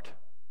anxious heart.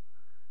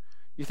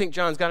 You think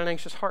John's got an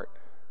anxious heart?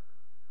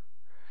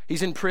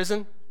 He's in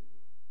prison,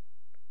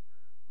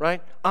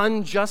 right?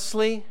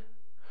 Unjustly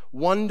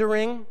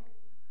wondering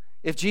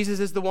if Jesus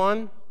is the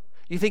one.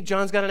 You think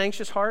John's got an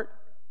anxious heart?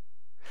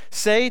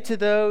 Say to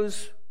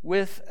those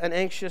with an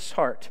anxious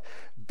heart,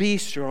 be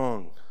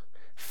strong,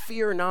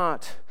 fear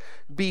not.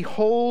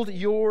 Behold,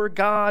 your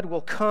God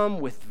will come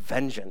with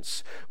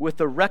vengeance. With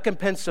the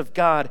recompense of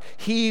God,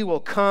 he will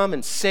come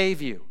and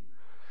save you.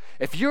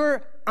 If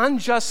you're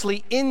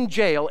unjustly in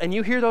jail and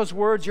you hear those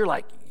words, you're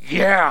like,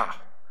 yeah,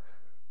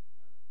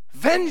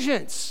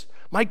 vengeance.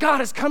 My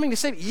God is coming to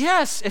save you.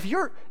 Yes, if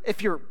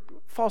you're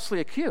falsely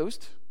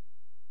accused,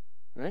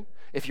 right?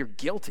 If you're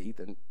guilty,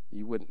 then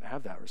you wouldn't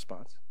have that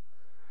response.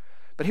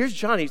 But here's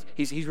John,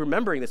 he's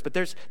remembering this, but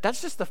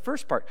that's just the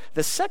first part.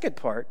 The second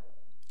part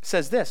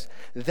says this,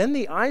 then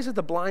the eyes of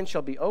the blind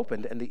shall be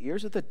opened and the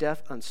ears of the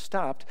deaf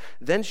unstopped.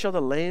 Then shall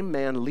the lame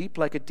man leap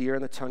like a deer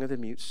and the tongue of the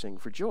mute sing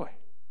for joy.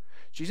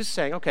 Jesus is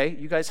saying, okay,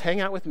 you guys hang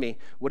out with me.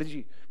 What do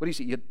you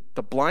see?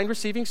 The blind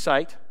receiving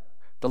sight,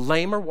 the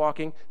lame are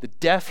walking, the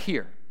deaf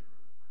hear.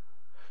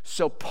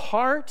 So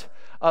part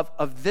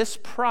of this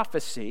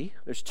prophecy,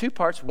 there's two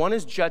parts. One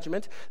is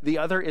judgment. The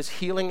other is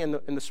healing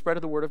and the spread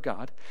of the word of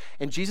God.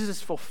 And Jesus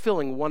is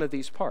fulfilling one of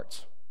these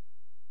parts.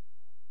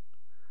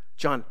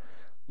 John,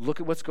 look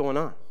at what's going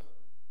on.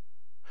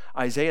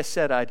 Isaiah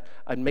said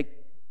I'd make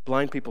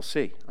blind people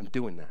see. I'm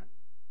doing that.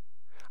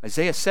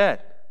 Isaiah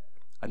said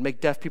I'd make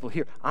deaf people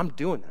hear. I'm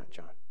doing that,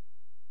 John.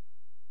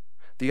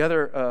 The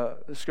other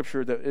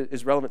scripture that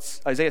is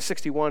relevant, Isaiah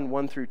 61,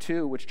 1 through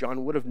 2, which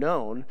John would have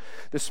known,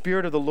 the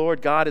Spirit of the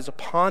Lord God is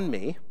upon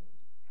me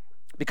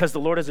because the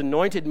Lord has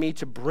anointed me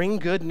to bring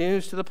good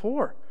news to the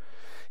poor.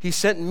 He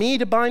sent me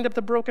to bind up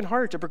the broken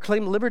heart, to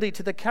proclaim liberty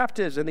to the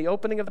captives and the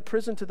opening of the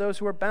prison to those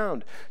who are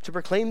bound, to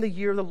proclaim the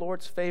year of the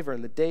Lord's favor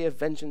and the day of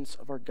vengeance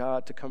of our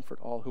God, to comfort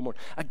all who mourn.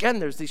 Again,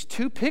 there's these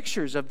two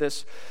pictures of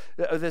this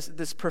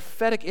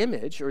prophetic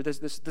image, or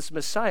this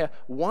Messiah.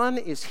 One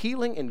is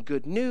healing and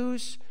good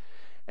news,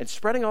 and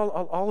spreading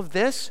all of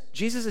this.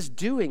 Jesus is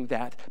doing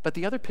that, but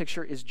the other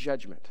picture is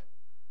judgment.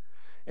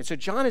 And so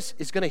John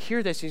is going to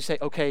hear this and say,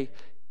 okay,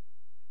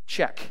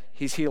 check,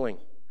 he's healing.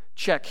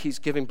 Check, he's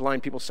giving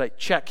blind people sight.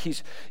 Check,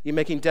 he's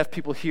making deaf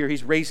people hear.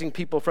 He's raising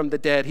people from the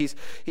dead. He's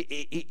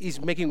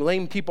making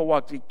lame people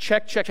walk.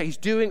 Check. He's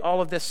doing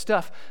all of this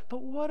stuff.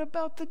 But what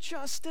about the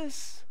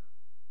justice?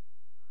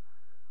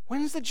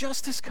 When's the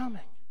justice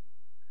coming?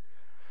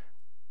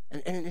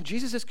 And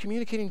Jesus is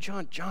communicating,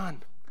 John,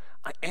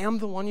 I am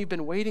the one you've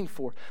been waiting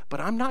for, but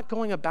I'm not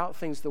going about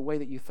things the way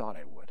that you thought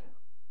I would.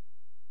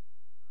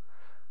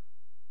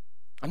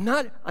 I'm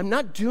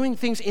not doing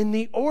things in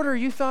the order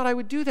you thought I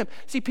would do them.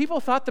 See, people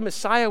thought the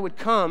Messiah would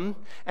come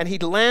and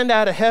he'd land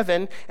out of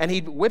heaven and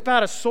he'd whip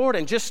out a sword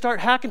and just start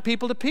hacking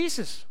people to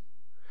pieces.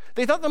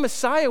 They thought the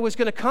Messiah was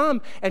going to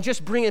come and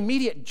just bring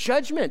immediate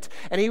judgment,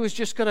 and he was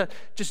just going to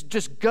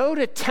just go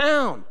to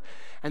town.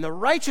 And the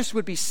righteous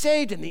would be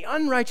saved and the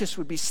unrighteous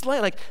would be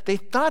slain. Like, they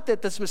thought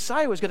that this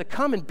Messiah was going to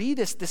come and be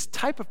this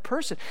type of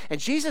person.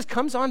 And Jesus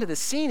comes onto the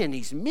scene, and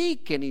he's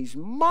meek and he's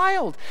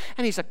mild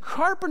and he's a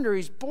carpenter.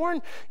 He's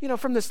born,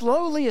 from this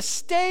lowly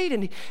estate,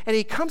 and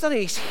he comes on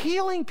and he's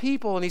healing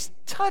people and he's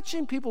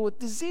touching people with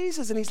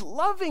diseases and he's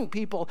loving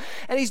people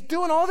and he's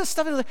doing all this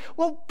stuff. And like,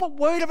 well, but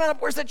wait a minute,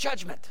 where's the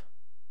judgment?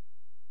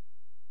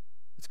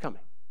 It's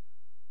coming.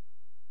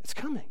 It's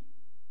coming.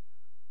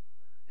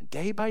 And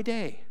day by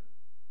day,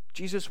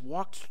 Jesus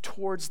walked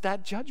towards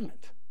that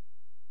judgment.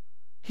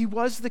 He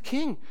was the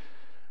king,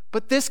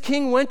 but this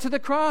king went to the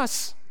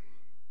cross.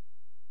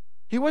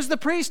 He was the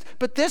priest,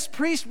 but this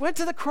priest went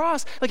to the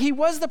cross. Like, he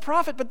was the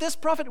prophet, but this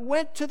prophet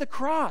went to the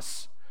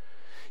cross.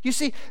 You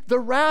see, the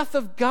wrath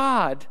of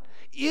God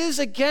is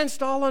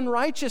against all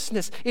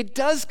unrighteousness. It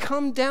does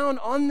come down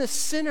on the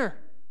sinner.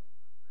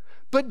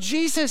 But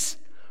Jesus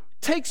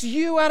takes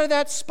you out of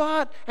that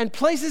spot and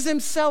places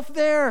himself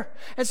there.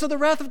 And so the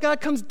wrath of God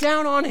comes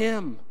down on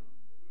him.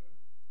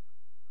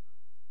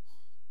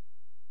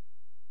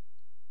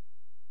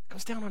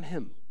 Comes down on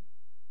him.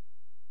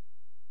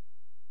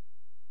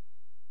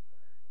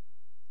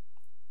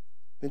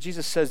 Then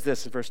Jesus says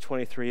this in verse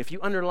 23. If you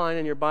underline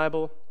in your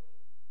Bible,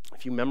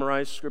 if you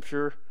memorize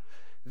Scripture,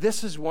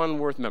 this is one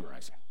worth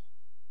memorizing.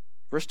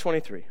 Verse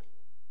 23.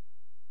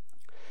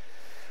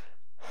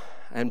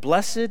 And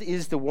blessed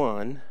is the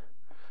one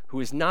who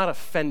is not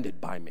offended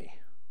by me.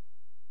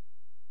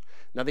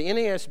 Now, the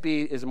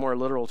NASB is a more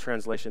literal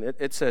translation.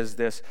 It says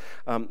this,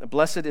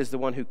 blessed is the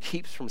one who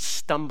keeps from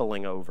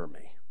stumbling over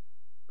me.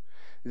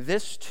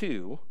 This,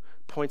 too,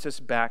 points us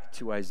back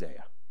to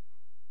Isaiah.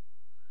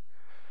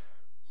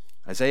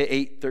 Isaiah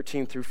 8,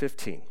 13 through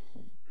 15.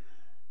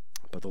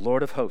 But the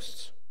Lord of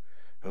hosts,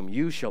 whom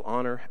you shall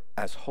honor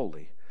as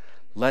holy,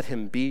 let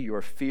him be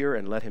your fear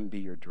and let him be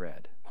your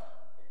dread.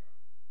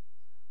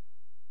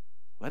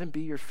 Let him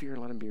be your fear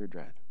and let him be your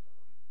dread.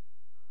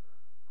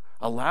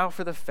 Allow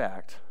for the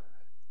fact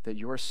that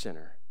you're a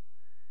sinner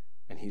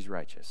and he's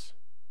righteous.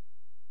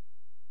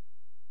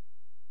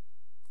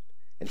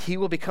 And he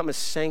will become a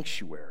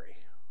sanctuary.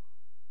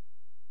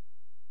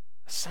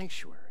 A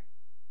sanctuary.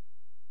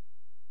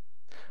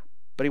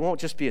 But he won't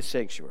just be a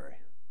sanctuary.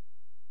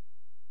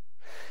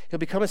 He'll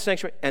become a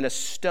sanctuary and a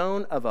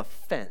stone of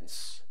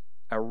offense,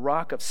 a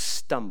rock of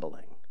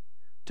stumbling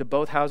to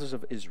both houses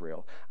of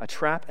Israel, a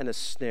trap and a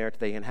snare to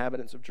the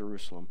inhabitants of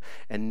Jerusalem.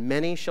 And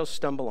many shall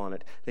stumble on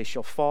it. They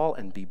shall fall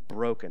and be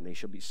broken. They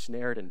shall be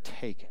snared and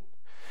taken.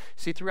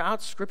 See,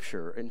 throughout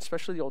Scripture, and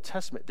especially the Old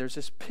Testament, there's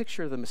this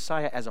picture of the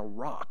Messiah as a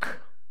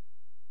rock.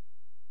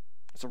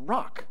 It's a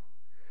rock.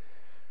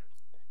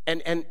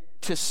 And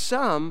to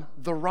some,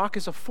 the rock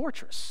is a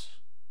fortress.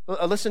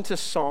 Listen to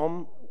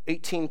Psalm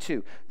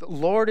 18:2. The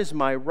Lord is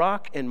my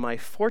rock and my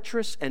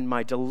fortress and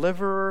my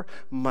deliverer,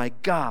 my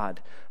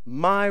God,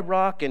 my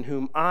rock in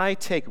whom I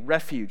take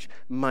refuge,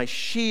 my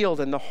shield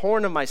and the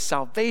horn of my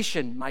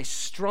salvation, my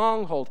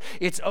stronghold.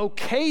 It's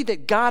okay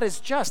that God is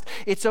just.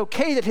 It's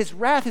okay that his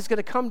wrath is going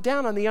to come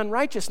down on the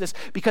unrighteousness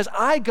because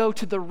I go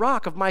to the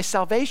rock of my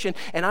salvation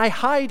and I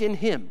hide in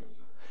him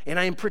and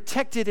I am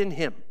protected in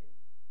him.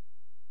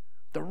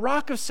 The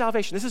rock of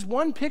salvation. This is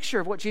one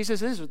picture of what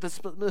Jesus is, what this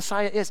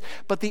Messiah is.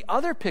 But the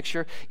other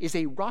picture is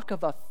a rock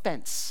of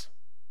offense.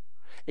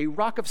 a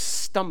rock of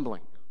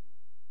stumbling.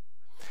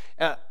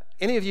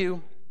 Any of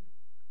you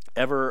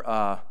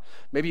ever,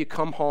 maybe you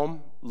come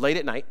home late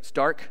at night, it's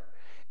dark,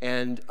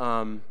 and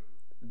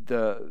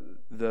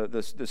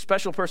the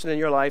special person in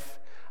your life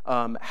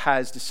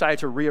has decided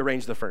to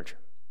rearrange the furniture.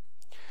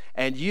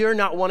 And you're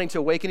not wanting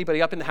to wake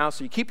anybody up in the house,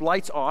 so you keep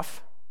lights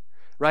off,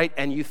 right?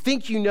 And you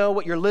think you know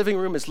what your living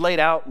room is laid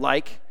out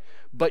like,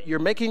 but you're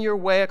making your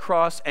way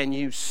across and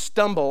you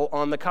stumble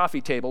on the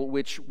coffee table,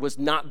 which was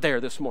not there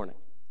this morning,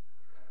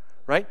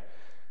 right?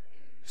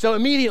 So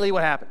immediately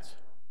what happens?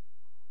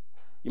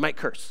 You might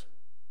curse.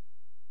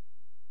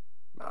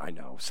 I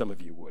know, some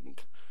of you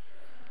wouldn't.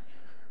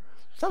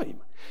 Some of you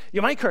might.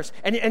 You might curse.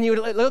 And you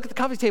look at the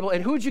coffee table,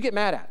 and who would you get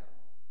mad at?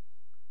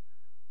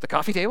 The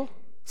coffee table?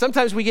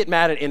 Sometimes we get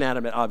mad at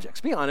inanimate objects.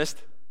 Be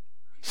honest.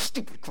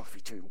 Stupid coffee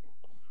table.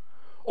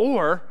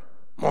 Or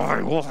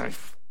my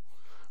wife,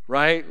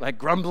 right? Like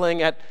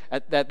grumbling at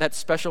that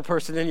special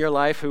person in your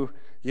life who,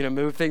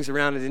 moved things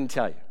around and didn't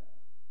tell you,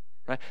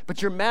 right?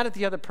 But you're mad at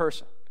the other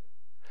person.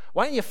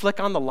 Why don't you flick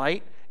on the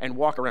light and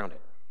walk around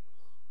it?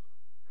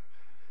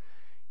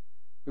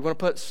 We want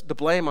to put the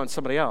blame on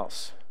somebody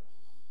else.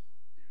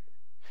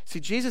 See,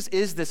 Jesus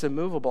is this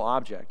immovable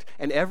object,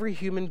 and every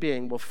human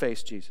being will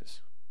face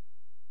Jesus.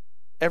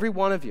 Every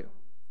one of you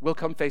will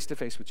come face to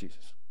face with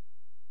Jesus.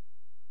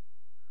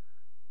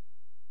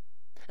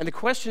 And the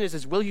question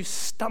is will you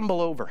stumble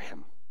over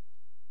him?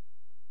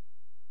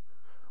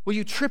 Will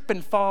you trip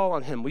and fall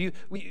on him?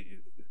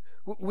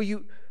 Will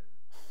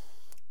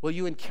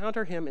you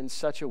encounter him in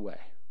such a way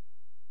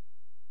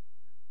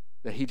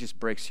that he just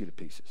breaks you to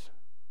pieces?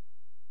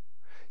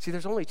 See,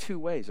 there's only two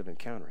ways of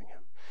encountering him.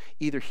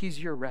 Either he's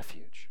your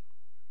refuge.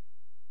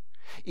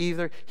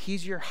 Either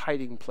he's your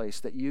hiding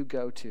place that you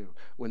go to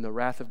when the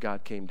wrath of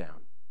God came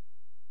down.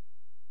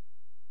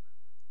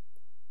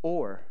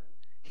 Or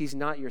he's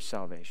not your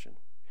salvation,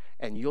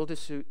 and you'll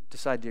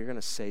decide you're going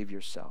to save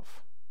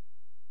yourself.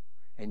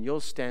 And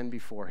you'll stand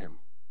before him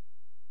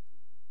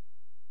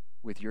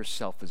with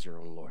yourself as your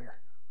own lawyer.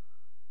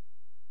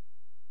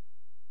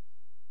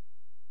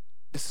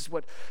 This is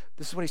what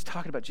he's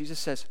talking about. Jesus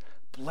says,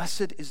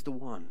 "Blessed is the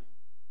one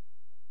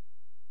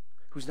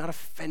who's not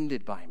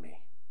offended by me."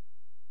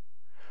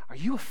 Are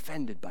you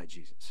offended by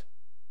Jesus?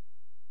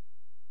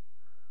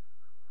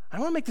 I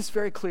want to make this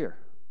very clear.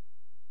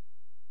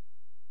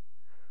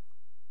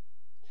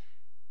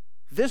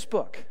 This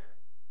book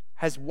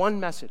has one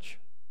message,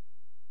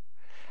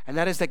 and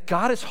that is that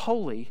God is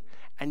holy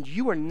and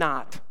you are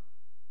not.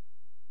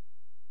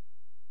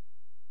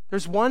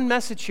 There's one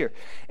message here.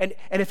 And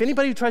if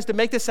anybody who tries to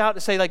make this out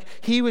and say, like,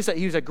 he was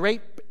a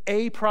great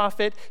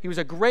prophet, he was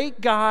a great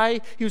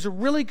guy, he was a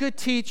really good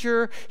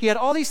teacher, he had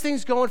all these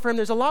things going for him,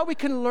 there's a lot we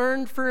can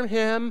learn from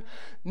him.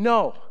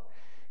 No.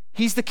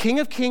 He's the King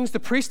of Kings, the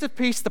priest of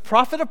peace, the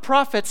prophet of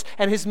prophets,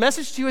 and his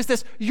message to you is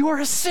this: you are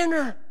a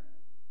sinner.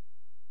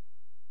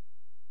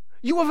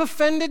 You have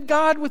offended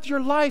God with your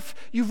life.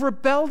 You've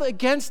rebelled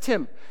against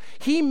him.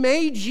 He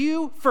made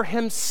you for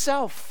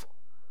himself.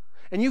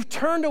 And you've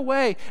turned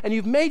away, and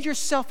you've made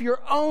yourself your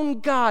own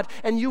God,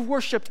 and you've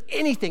worshiped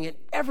anything and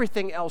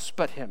everything else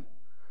but him.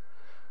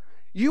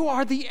 You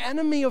are the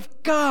enemy of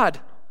God,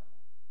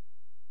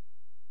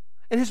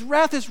 and his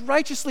wrath is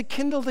righteously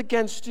kindled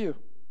against you.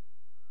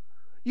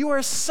 You are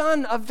a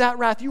son of that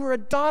wrath. You are a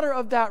daughter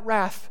of that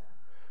wrath.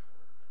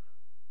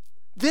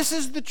 This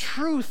is the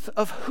truth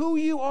of who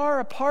you are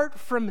apart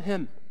from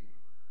him.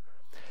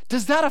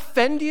 Does that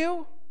offend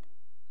you?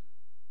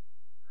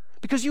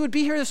 Because you would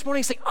be here this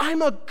morning saying,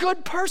 I'm a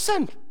good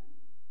person.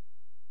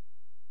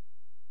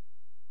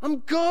 I'm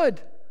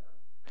good.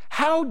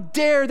 How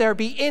dare there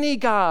be any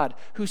God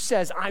who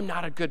says, I'm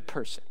not a good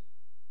person?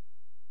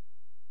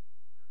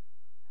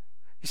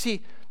 You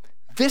see,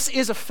 this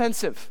is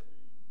offensive.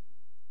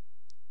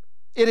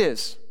 It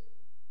is.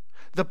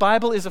 The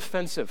Bible is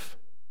offensive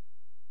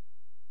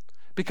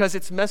because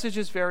its message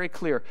is very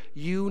clear.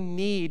 You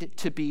need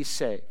to be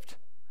saved.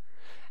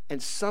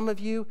 And some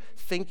of you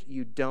think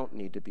you don't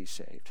need to be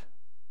saved.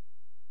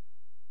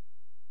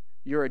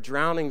 You're a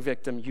drowning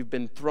victim. You've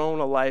been thrown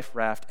a life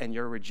raft and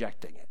you're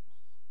rejecting it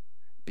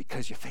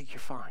because you think you're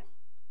fine.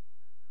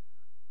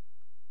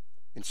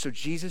 And so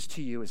Jesus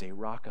to you is a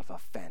rock of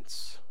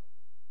offense.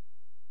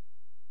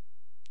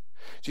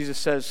 Jesus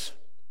says,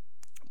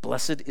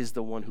 blessed is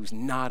the one who's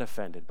not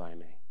offended by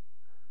me.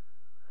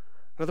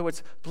 In other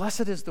words,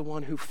 blessed is the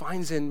one who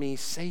finds in me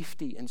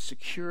safety and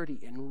security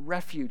and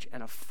refuge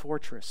and a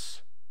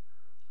fortress.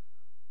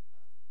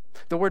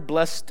 The word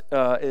blessed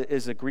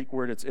is a Greek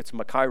word. It's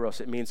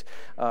makairos. It means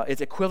it's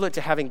equivalent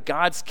to having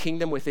God's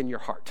kingdom within your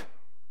heart.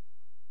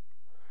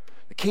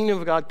 The kingdom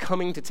of God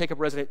coming to take up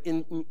residence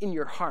in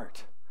your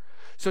heart.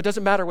 So it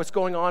doesn't matter what's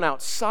going on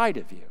outside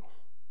of you.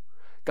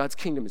 God's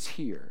kingdom is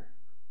here.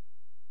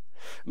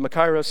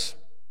 Makairos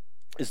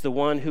is the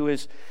one who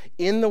is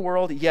in the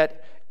world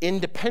yet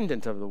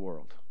independent of the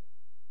world.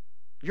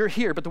 You're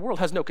here, but the world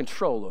has no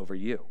control over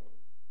you.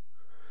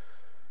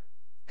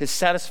 His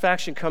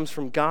satisfaction comes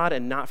from God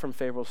and not from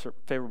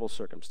favorable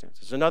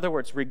circumstances. In other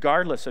words,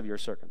 regardless of your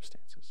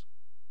circumstances.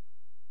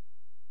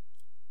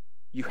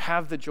 You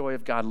have the joy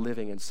of God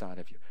living inside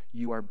of you.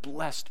 You are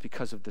blessed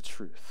because of the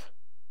truth.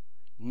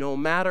 No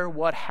matter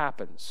what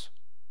happens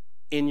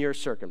in your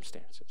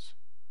circumstances,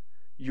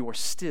 you are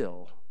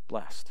still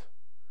blessed.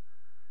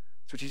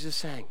 That's what Jesus is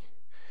saying.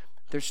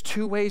 There's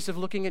two ways of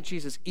looking at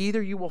Jesus.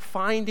 Either you will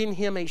find in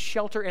him a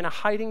shelter and a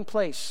hiding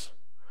place,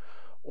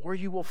 or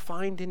you will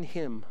find in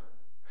him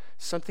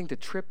something to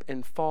trip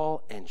and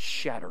fall and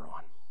shatter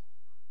on.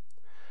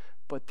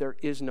 But there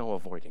is no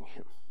avoiding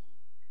him.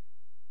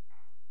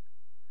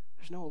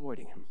 There's no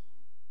avoiding him.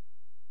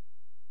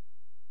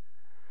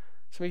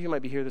 Some of you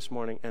might be here this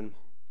morning and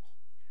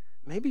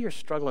maybe you're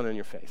struggling in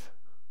your faith.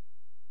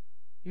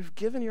 You've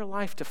given your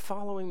life to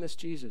following this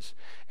Jesus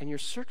and your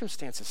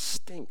circumstances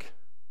stink.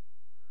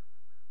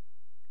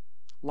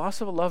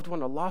 Loss of a loved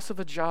one, a loss of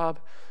a job,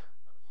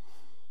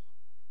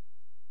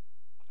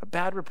 a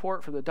bad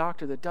report from the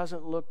doctor that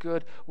doesn't look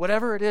good,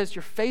 whatever it is,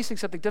 you're facing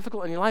something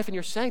difficult in your life and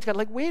you're saying to God,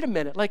 like, wait a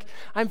minute, like,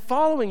 I'm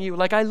following you,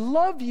 like, I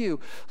love you,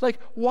 like,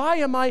 why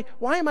am I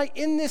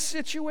in this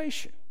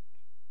situation?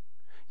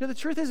 You know, the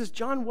truth is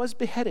John was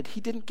beheaded.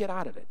 He didn't get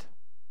out of it.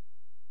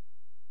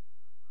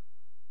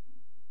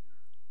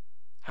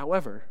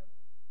 However,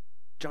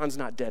 John's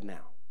not dead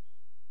now.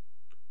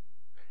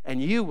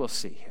 And you will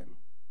see him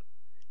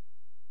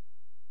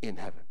in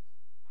heaven.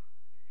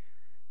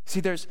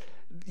 See,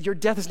 your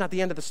death is not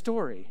the end of the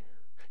story.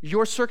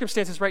 Your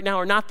circumstances right now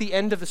are not the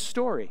end of the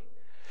story.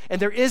 And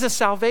there is a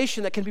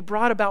salvation that can be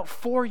brought about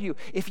for you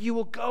if you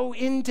will go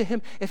into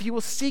him, if you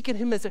will seek in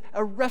him as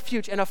a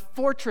refuge and a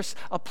fortress,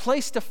 a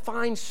place to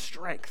find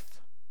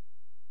strength.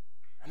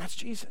 And that's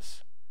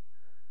Jesus.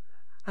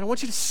 And I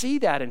want you to see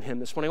that in him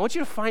this morning. I want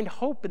you to find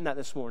hope in that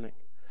this morning.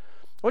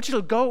 I want you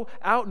to go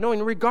out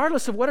knowing,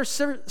 regardless of what our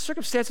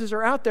circumstances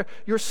are out there,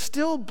 you're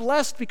still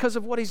blessed because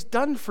of what he's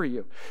done for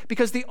you.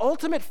 Because the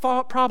ultimate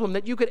problem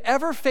that you could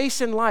ever face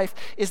in life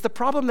is the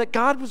problem that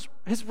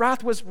his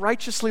wrath was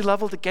righteously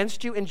leveled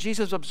against you, and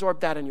Jesus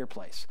absorbed that in your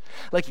place.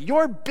 Like,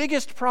 your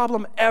biggest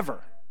problem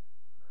ever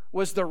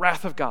was the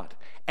wrath of God,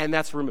 and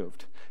that's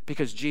removed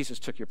because Jesus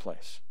took your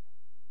place.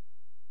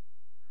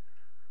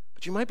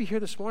 But you might be here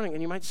this morning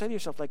and you might say to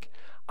yourself, like,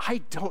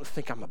 I don't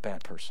think I'm a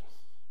bad person.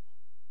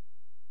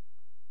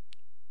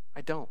 I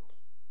don't.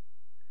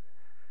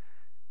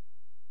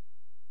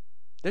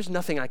 There's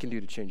nothing I can do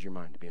to change your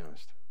mind, to be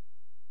honest.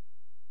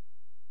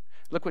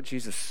 Look what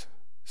Jesus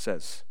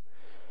says.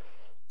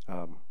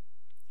 I'm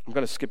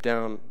going to skip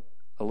down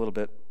a little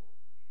bit.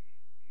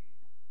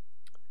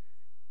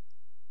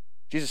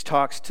 Jesus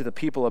talks to the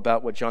people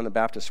about what John the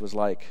Baptist was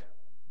like.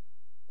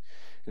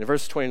 In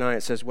verse 29,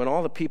 it says, when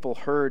all the people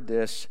heard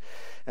this,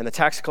 and the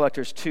tax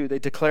collectors too, they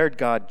declared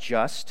God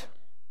just,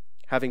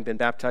 having been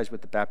baptized with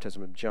the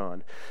baptism of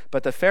John.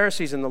 But the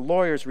Pharisees and the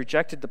lawyers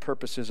rejected the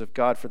purposes of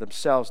God for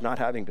themselves, not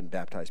having been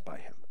baptized by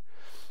him.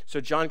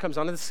 So John comes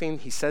onto the scene,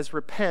 he says,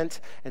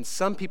 repent, and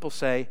some people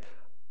say,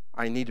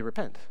 I need to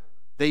repent.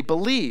 They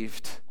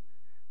believed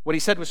what he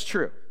said was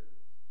true.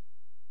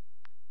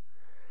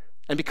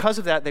 And because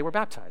of that, they were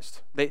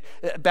baptized.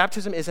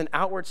 Baptism is an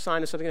outward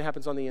sign of something that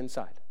happens on the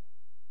inside.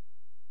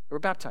 They were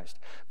baptized.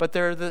 But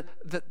there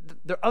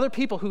are other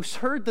people who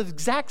heard the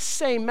exact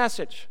same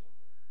message.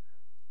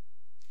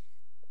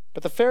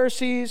 But the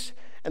Pharisees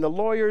and the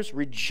lawyers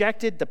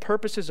rejected the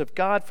purposes of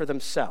God for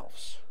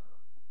themselves.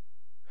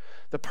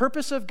 The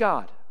purpose of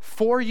God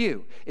for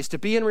you is to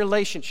be in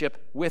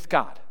relationship with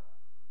God.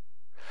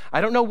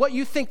 I don't know what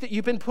you think that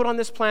you've been put on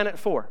this planet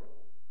for.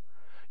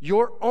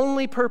 Your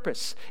only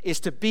purpose is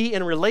to be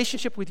in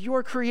relationship with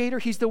your Creator.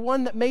 He's the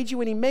one that made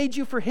you, and He made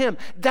you for Him.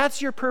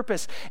 That's your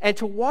purpose. And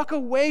to walk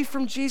away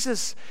from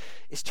Jesus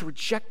is to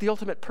reject the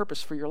ultimate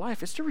purpose for your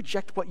life. It's to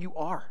reject what you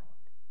are.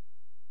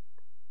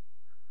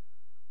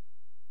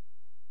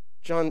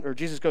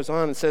 Jesus goes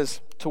on and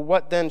says, to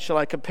what then shall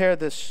I compare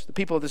the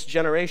people of this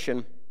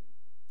generation?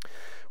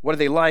 What are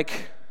they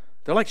like?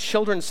 They're like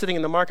children sitting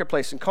in the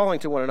marketplace and calling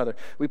to one another.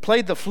 We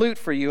played the flute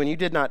for you, and you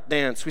did not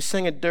dance. We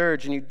sang a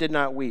dirge, and you did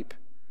not weep.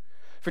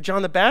 For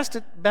John the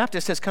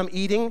Baptist has come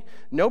eating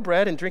no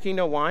bread and drinking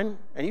no wine,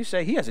 and you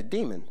say he has a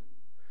demon.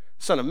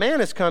 Son of Man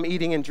has come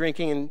eating and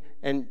drinking,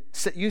 and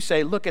you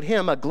say, look at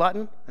him, a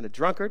glutton and a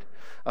drunkard,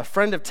 a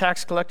friend of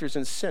tax collectors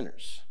and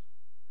sinners.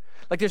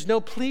 Like there's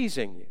no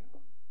pleasing you.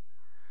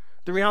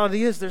 The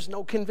reality is there's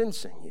no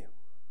convincing you.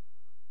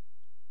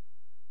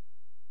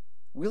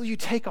 Will you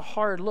take a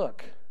hard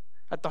look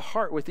at the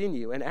heart within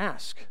you and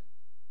ask,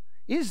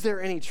 is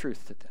there any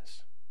truth to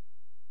this?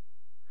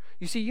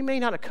 You see, you may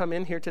not have come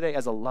in here today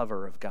as a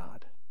lover of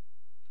God.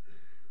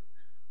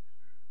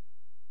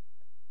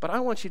 But I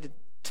want you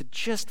to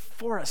just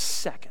for a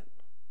second,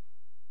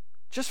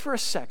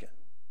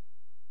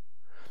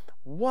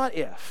 what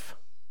if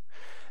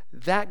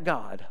that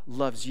God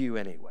loves you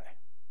anyway?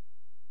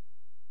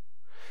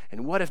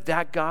 And what if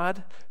that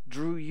God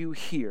drew you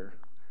here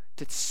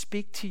to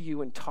speak to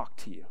you and talk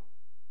to you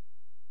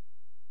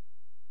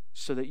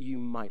so that you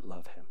might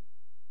love Him?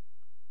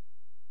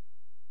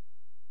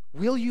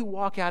 Will you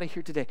walk out of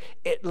here today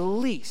at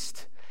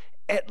least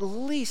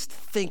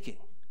thinking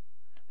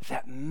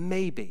that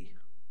maybe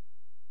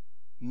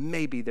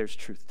maybe there's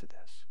truth to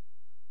this.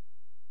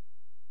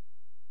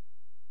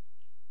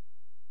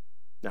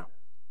 Now,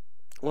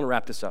 I want to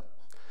wrap this up.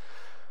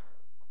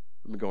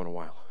 We've been going a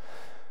while.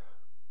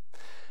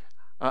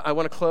 I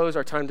want to close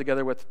our time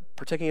together with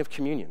partaking of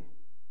communion.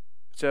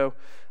 So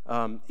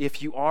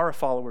if you are a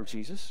follower of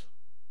Jesus,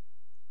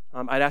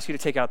 I'd ask you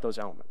to take out those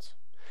elements.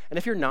 And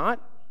if you're not,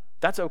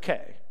 that's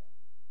okay.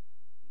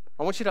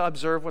 I want you to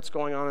observe what's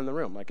going on in the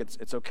room. Like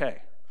it's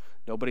okay.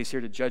 Nobody's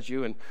here to judge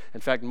you. And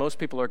in fact, most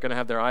people are going to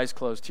have their eyes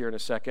closed here in a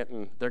second,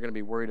 and they're going to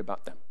be worried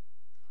about them.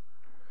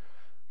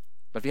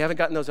 But if you haven't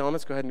gotten those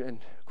elements, go ahead and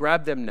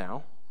grab them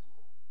now.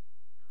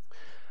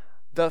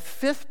 The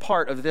fifth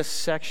part of this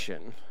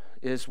section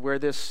is where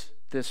this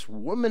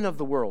woman of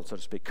the world, so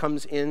to speak,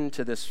 comes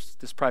into this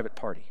private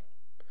party.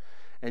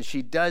 And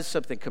she does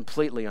something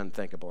completely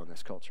unthinkable in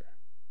this culture.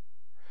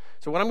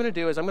 So what I'm going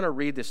to do is I'm going to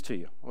read this to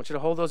you. I want you to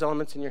hold those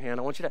elements in your hand.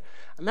 I'm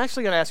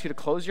actually going to ask you to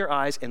close your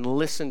eyes and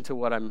listen to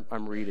what I'm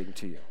reading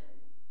to you.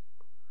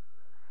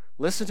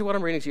 Listen to what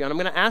I'm reading to you. And I'm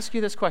going to ask you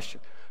this question.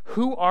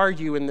 Who are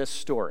you in this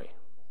story?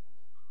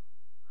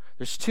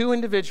 There's two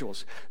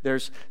individuals.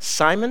 There's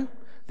Simon,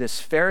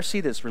 this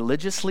Pharisee, this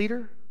religious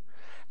leader,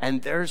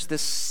 and there's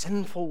this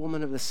sinful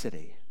woman of the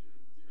city.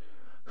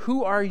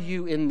 Who are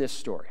you in this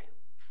story?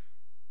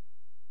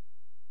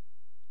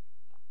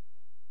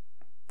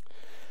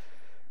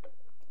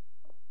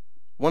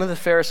 One of the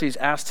Pharisees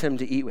asked him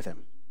to eat with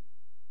him,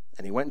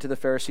 and he went into the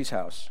Pharisee's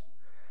house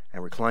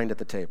and reclined at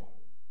the table.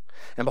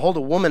 And behold,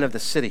 a woman of the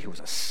city who was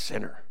a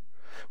sinner.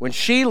 When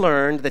she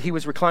learned that he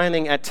was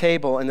reclining at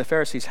table in the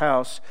Pharisee's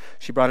house,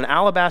 she brought an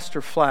alabaster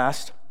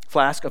flask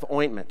of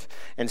ointment,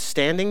 and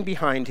standing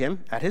behind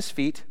him at his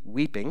feet,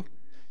 weeping,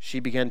 she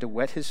began to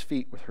wet his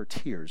feet with her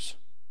tears,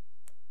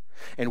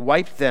 and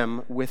wiped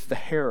them with the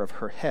hair of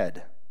her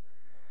head,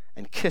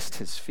 and kissed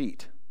his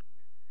feet,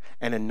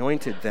 and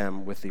anointed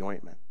them with the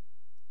ointment.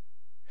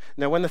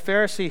 Now when the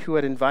Pharisee who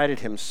had invited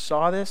him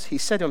saw this, he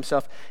said to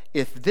himself,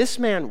 if this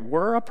man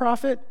were a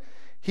prophet,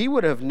 he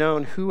would have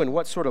known who and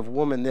what sort of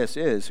woman this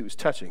is who's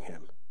touching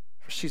him,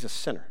 for she's a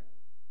sinner.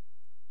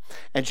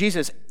 And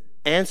Jesus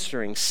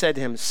answering said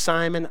to him,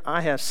 Simon,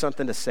 I have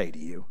something to say to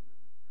you.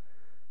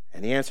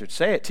 And he answered,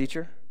 say it,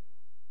 teacher.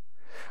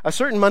 A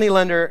certain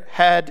moneylender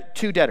had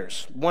two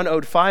debtors. One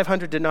owed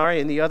 500 denarii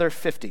and the other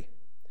 50.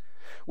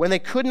 When they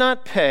could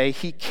not pay,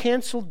 he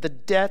canceled the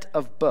debt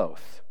of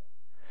both.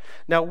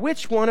 Now,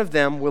 which one of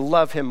them will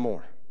love him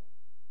more?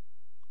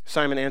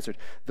 Simon answered,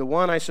 the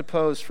one, I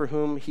suppose, for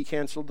whom he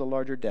canceled the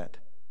larger debt.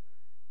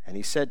 And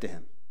he said to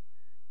him,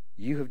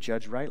 you have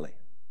judged rightly.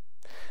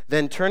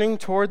 Then turning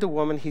toward the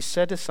woman, he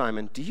said to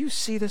Simon, do you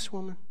see this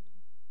woman?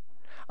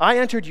 I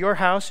entered your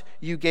house,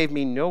 you gave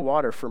me no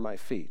water for my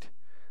feet,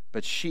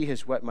 but she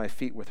has wet my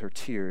feet with her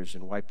tears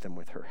and wiped them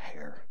with her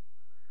hair.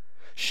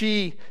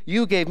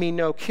 You gave me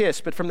no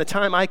kiss, but from the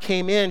time I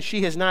came in,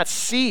 she has not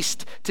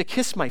ceased to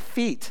kiss my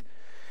feet.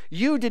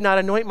 You did not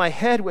anoint my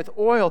head with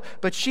oil,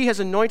 but she has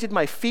anointed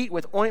my feet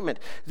with ointment.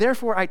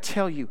 Therefore I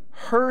tell you,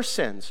 her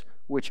sins,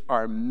 which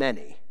are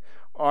many,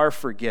 are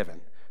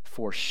forgiven,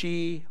 for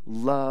she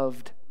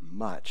loved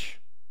much.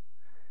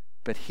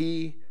 But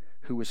he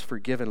who was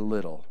forgiven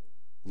little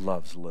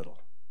loves little.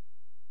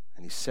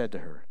 And he said to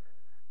her,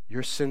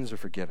 your sins are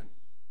forgiven.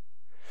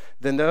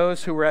 Then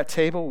those who were at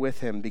table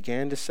with him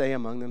began to say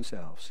among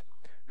themselves,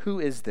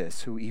 who is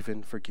this who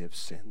even forgives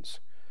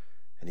sins?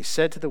 And he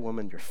said to the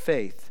woman, your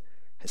faith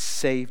has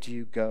saved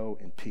you. Go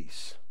in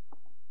peace.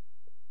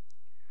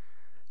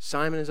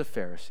 Simon is a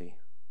Pharisee.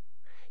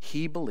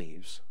 He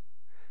believes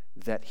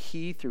that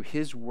he, through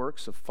his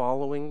works of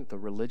following the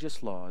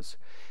religious laws,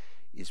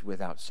 is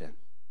without sin.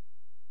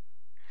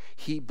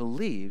 He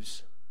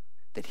believes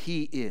that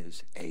he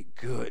is a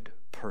good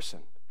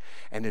person.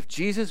 And if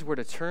Jesus were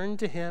to turn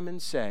to him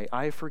and say,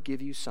 I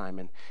forgive you,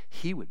 Simon,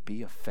 he would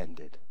be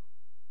offended.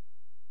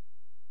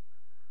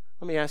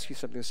 Let me ask you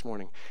something this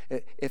morning.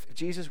 If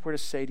Jesus were to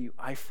say to you,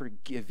 I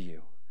forgive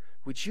you,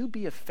 would you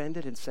be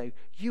offended and say,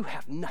 you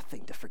have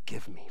nothing to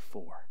forgive me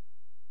for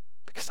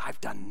because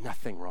I've done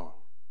nothing wrong?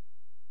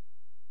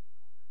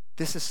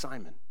 This is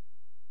Simon.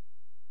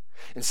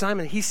 And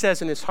Simon, he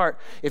says in his heart,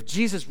 if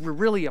Jesus were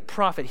really a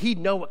prophet, he'd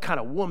know what kind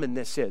of woman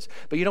this is.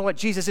 But you know what?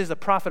 Jesus is the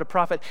prophet of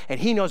prophet, and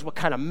he knows what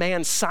kind of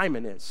man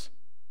Simon is.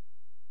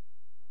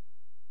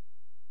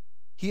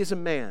 He is a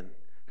man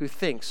who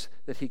thinks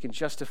that he can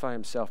justify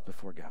himself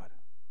before God.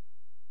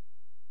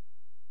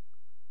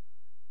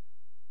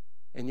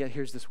 And yet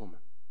here's this woman.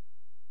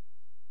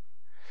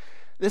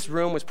 This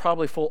room was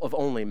probably full of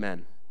only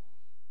men.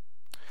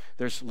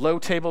 There's low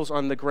tables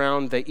on the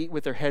ground. They eat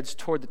with their heads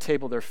toward the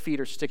table. Their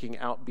feet are sticking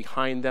out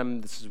behind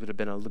them. This would have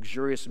been a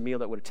luxurious meal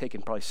that would have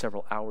taken probably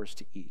several hours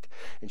to eat.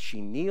 And she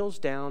kneels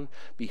down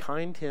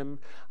behind him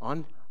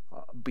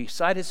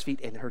beside his feet,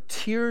 and her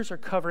tears are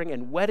covering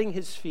and wetting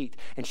his feet.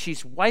 And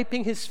she's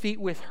wiping his feet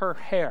with her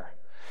hair.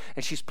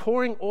 And she's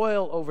pouring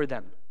oil over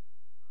them.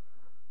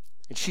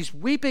 And she's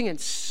weeping and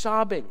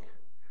sobbing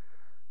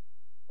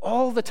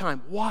all the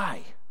time.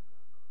 Why?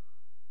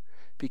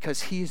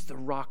 Because he is the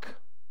rock.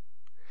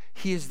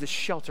 He is the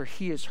shelter.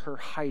 He is her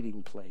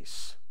hiding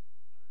place.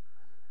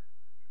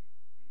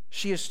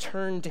 She has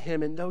turned to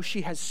him, and though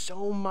she has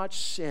so much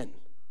sin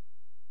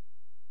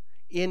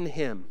in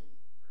him,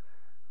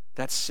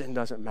 that sin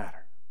doesn't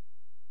matter.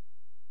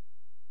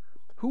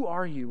 Who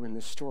are you in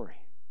this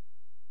story?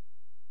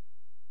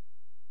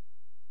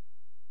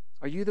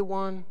 Are you the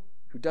one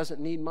who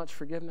doesn't need much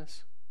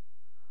forgiveness?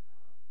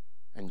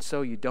 And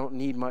so you don't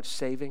need much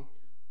saving?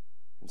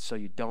 And so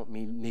you don't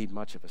need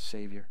much of a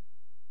Savior?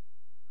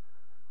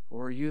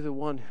 Or are you the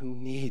one who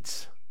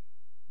needs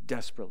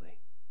desperately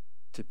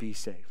to be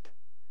saved?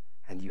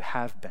 And you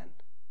have been.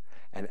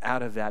 And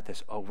out of that,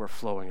 this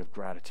overflowing of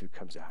gratitude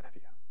comes out of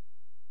you.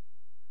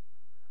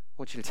 I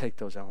want you to take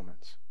those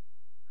elements.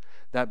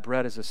 That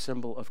bread is a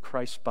symbol of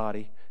Christ's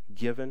body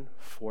given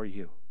for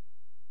you.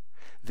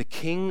 The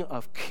King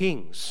of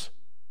Kings,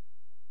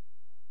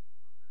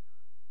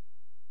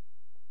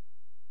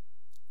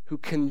 who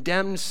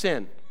condemned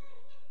sin,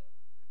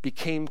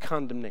 became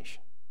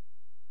condemnation.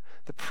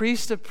 The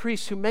priest of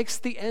priests who makes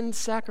the end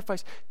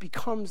sacrifice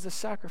becomes the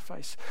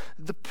sacrifice.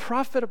 The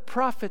prophet of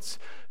prophets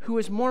who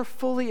has more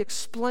fully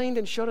explained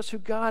and showed us who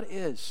God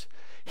is.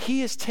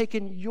 He has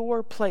taken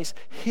your place,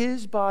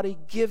 his body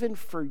given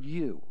for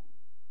you.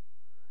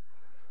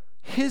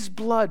 His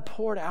blood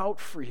poured out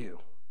for you.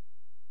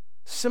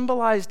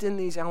 Symbolized in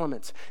these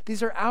elements.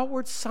 These are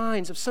outward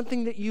signs of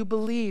something that you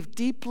believe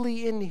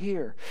deeply in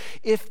here.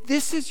 If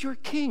this is your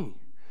king,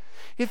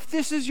 if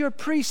this is your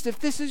priest, if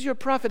this is your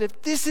prophet,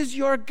 if this is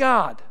your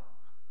God,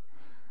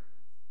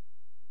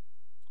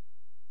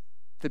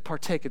 then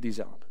partake of these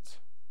elements.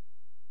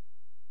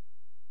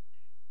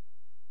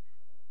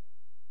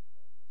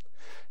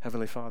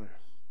 Heavenly Father,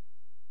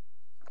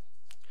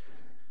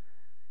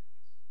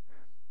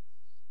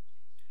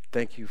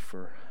 thank you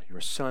for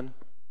your Son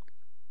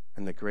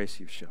and the grace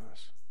you've shown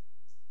us.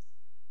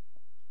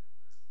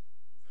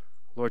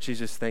 Lord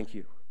Jesus, thank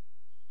you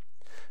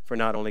for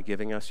not only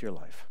giving us your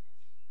life,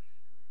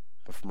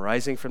 but from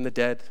rising from the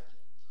dead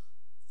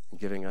and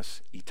giving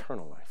us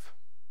eternal life.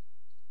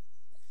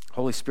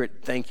 Holy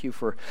Spirit, thank you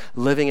for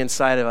living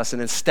inside of us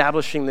and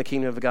establishing the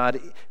kingdom of God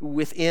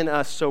within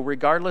us. So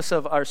regardless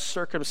of our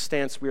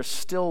circumstance, we are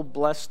still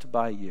blessed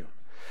by you.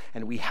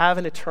 And we have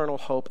an eternal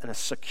hope and a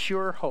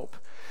secure hope.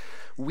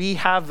 We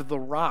have the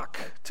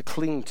rock to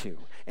cling to,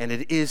 and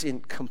it is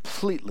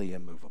completely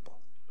immovable.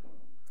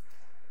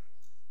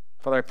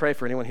 Father, I pray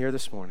for anyone here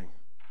this morning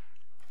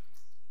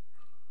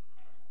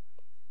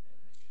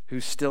who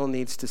still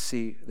needs to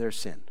see their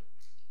sin.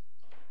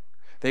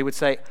 They would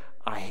say,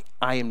 I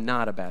am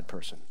not a bad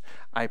person.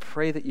 I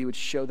pray that you would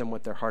show them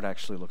what their heart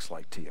actually looks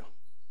like to you.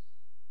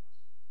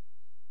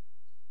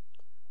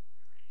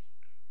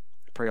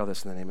 I pray all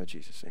this in the name of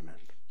Jesus. Amen.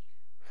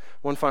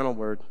 One final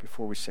word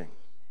before we sing.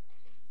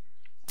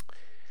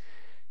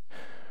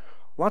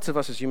 Lots of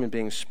us as human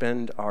beings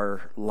spend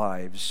our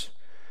lives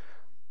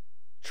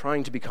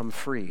trying to become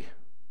free.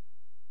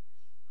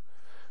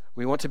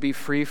 We want to be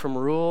free from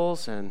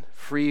rules and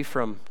free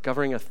from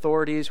governing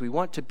authorities. We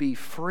want to be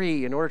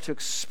free in order to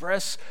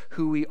express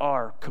who we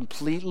are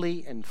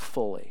completely and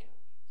fully.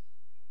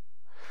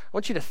 I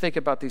want you to think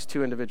about these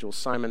two individuals,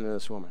 Simon and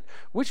this woman.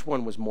 Which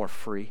one was more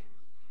free?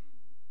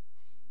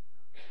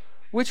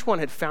 Which one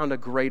had found a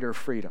greater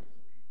freedom?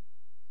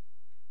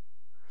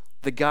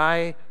 The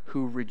guy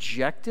who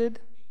rejected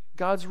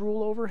God's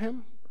rule over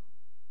him?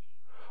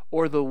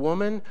 Or the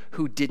woman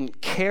who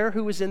didn't care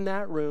who was in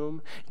that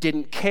room,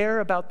 didn't care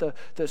about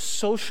the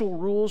social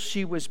rules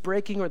she was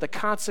breaking or the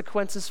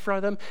consequences for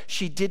them.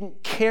 She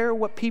didn't care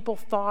what people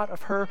thought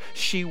of her.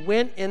 She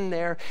went in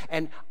there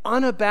and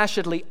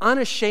unabashedly,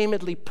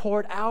 unashamedly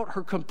poured out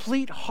her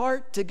complete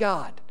heart to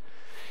God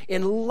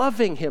in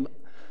loving him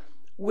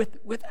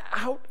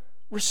without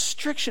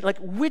restriction. Like,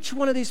 which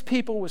one of these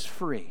people was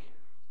free?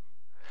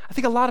 I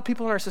think a lot of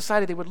people in our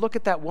society, they would look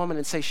at that woman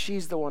and say,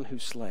 she's the one who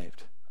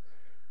slaved.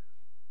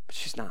 But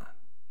she's not.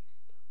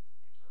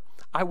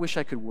 I wish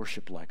I could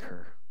worship like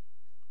her.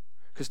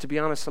 Because to be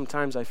honest,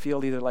 sometimes I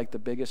feel either like the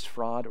biggest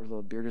fraud or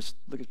the biggest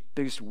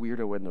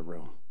weirdo in the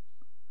room.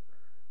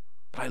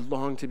 But I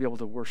long to be able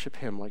to worship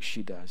him like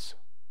she does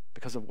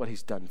because of what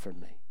he's done for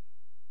me.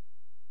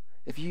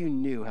 If you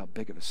knew how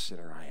big of a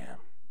sinner I am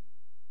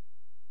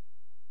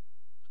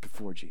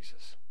before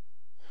Jesus.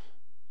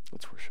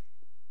 Let's worship.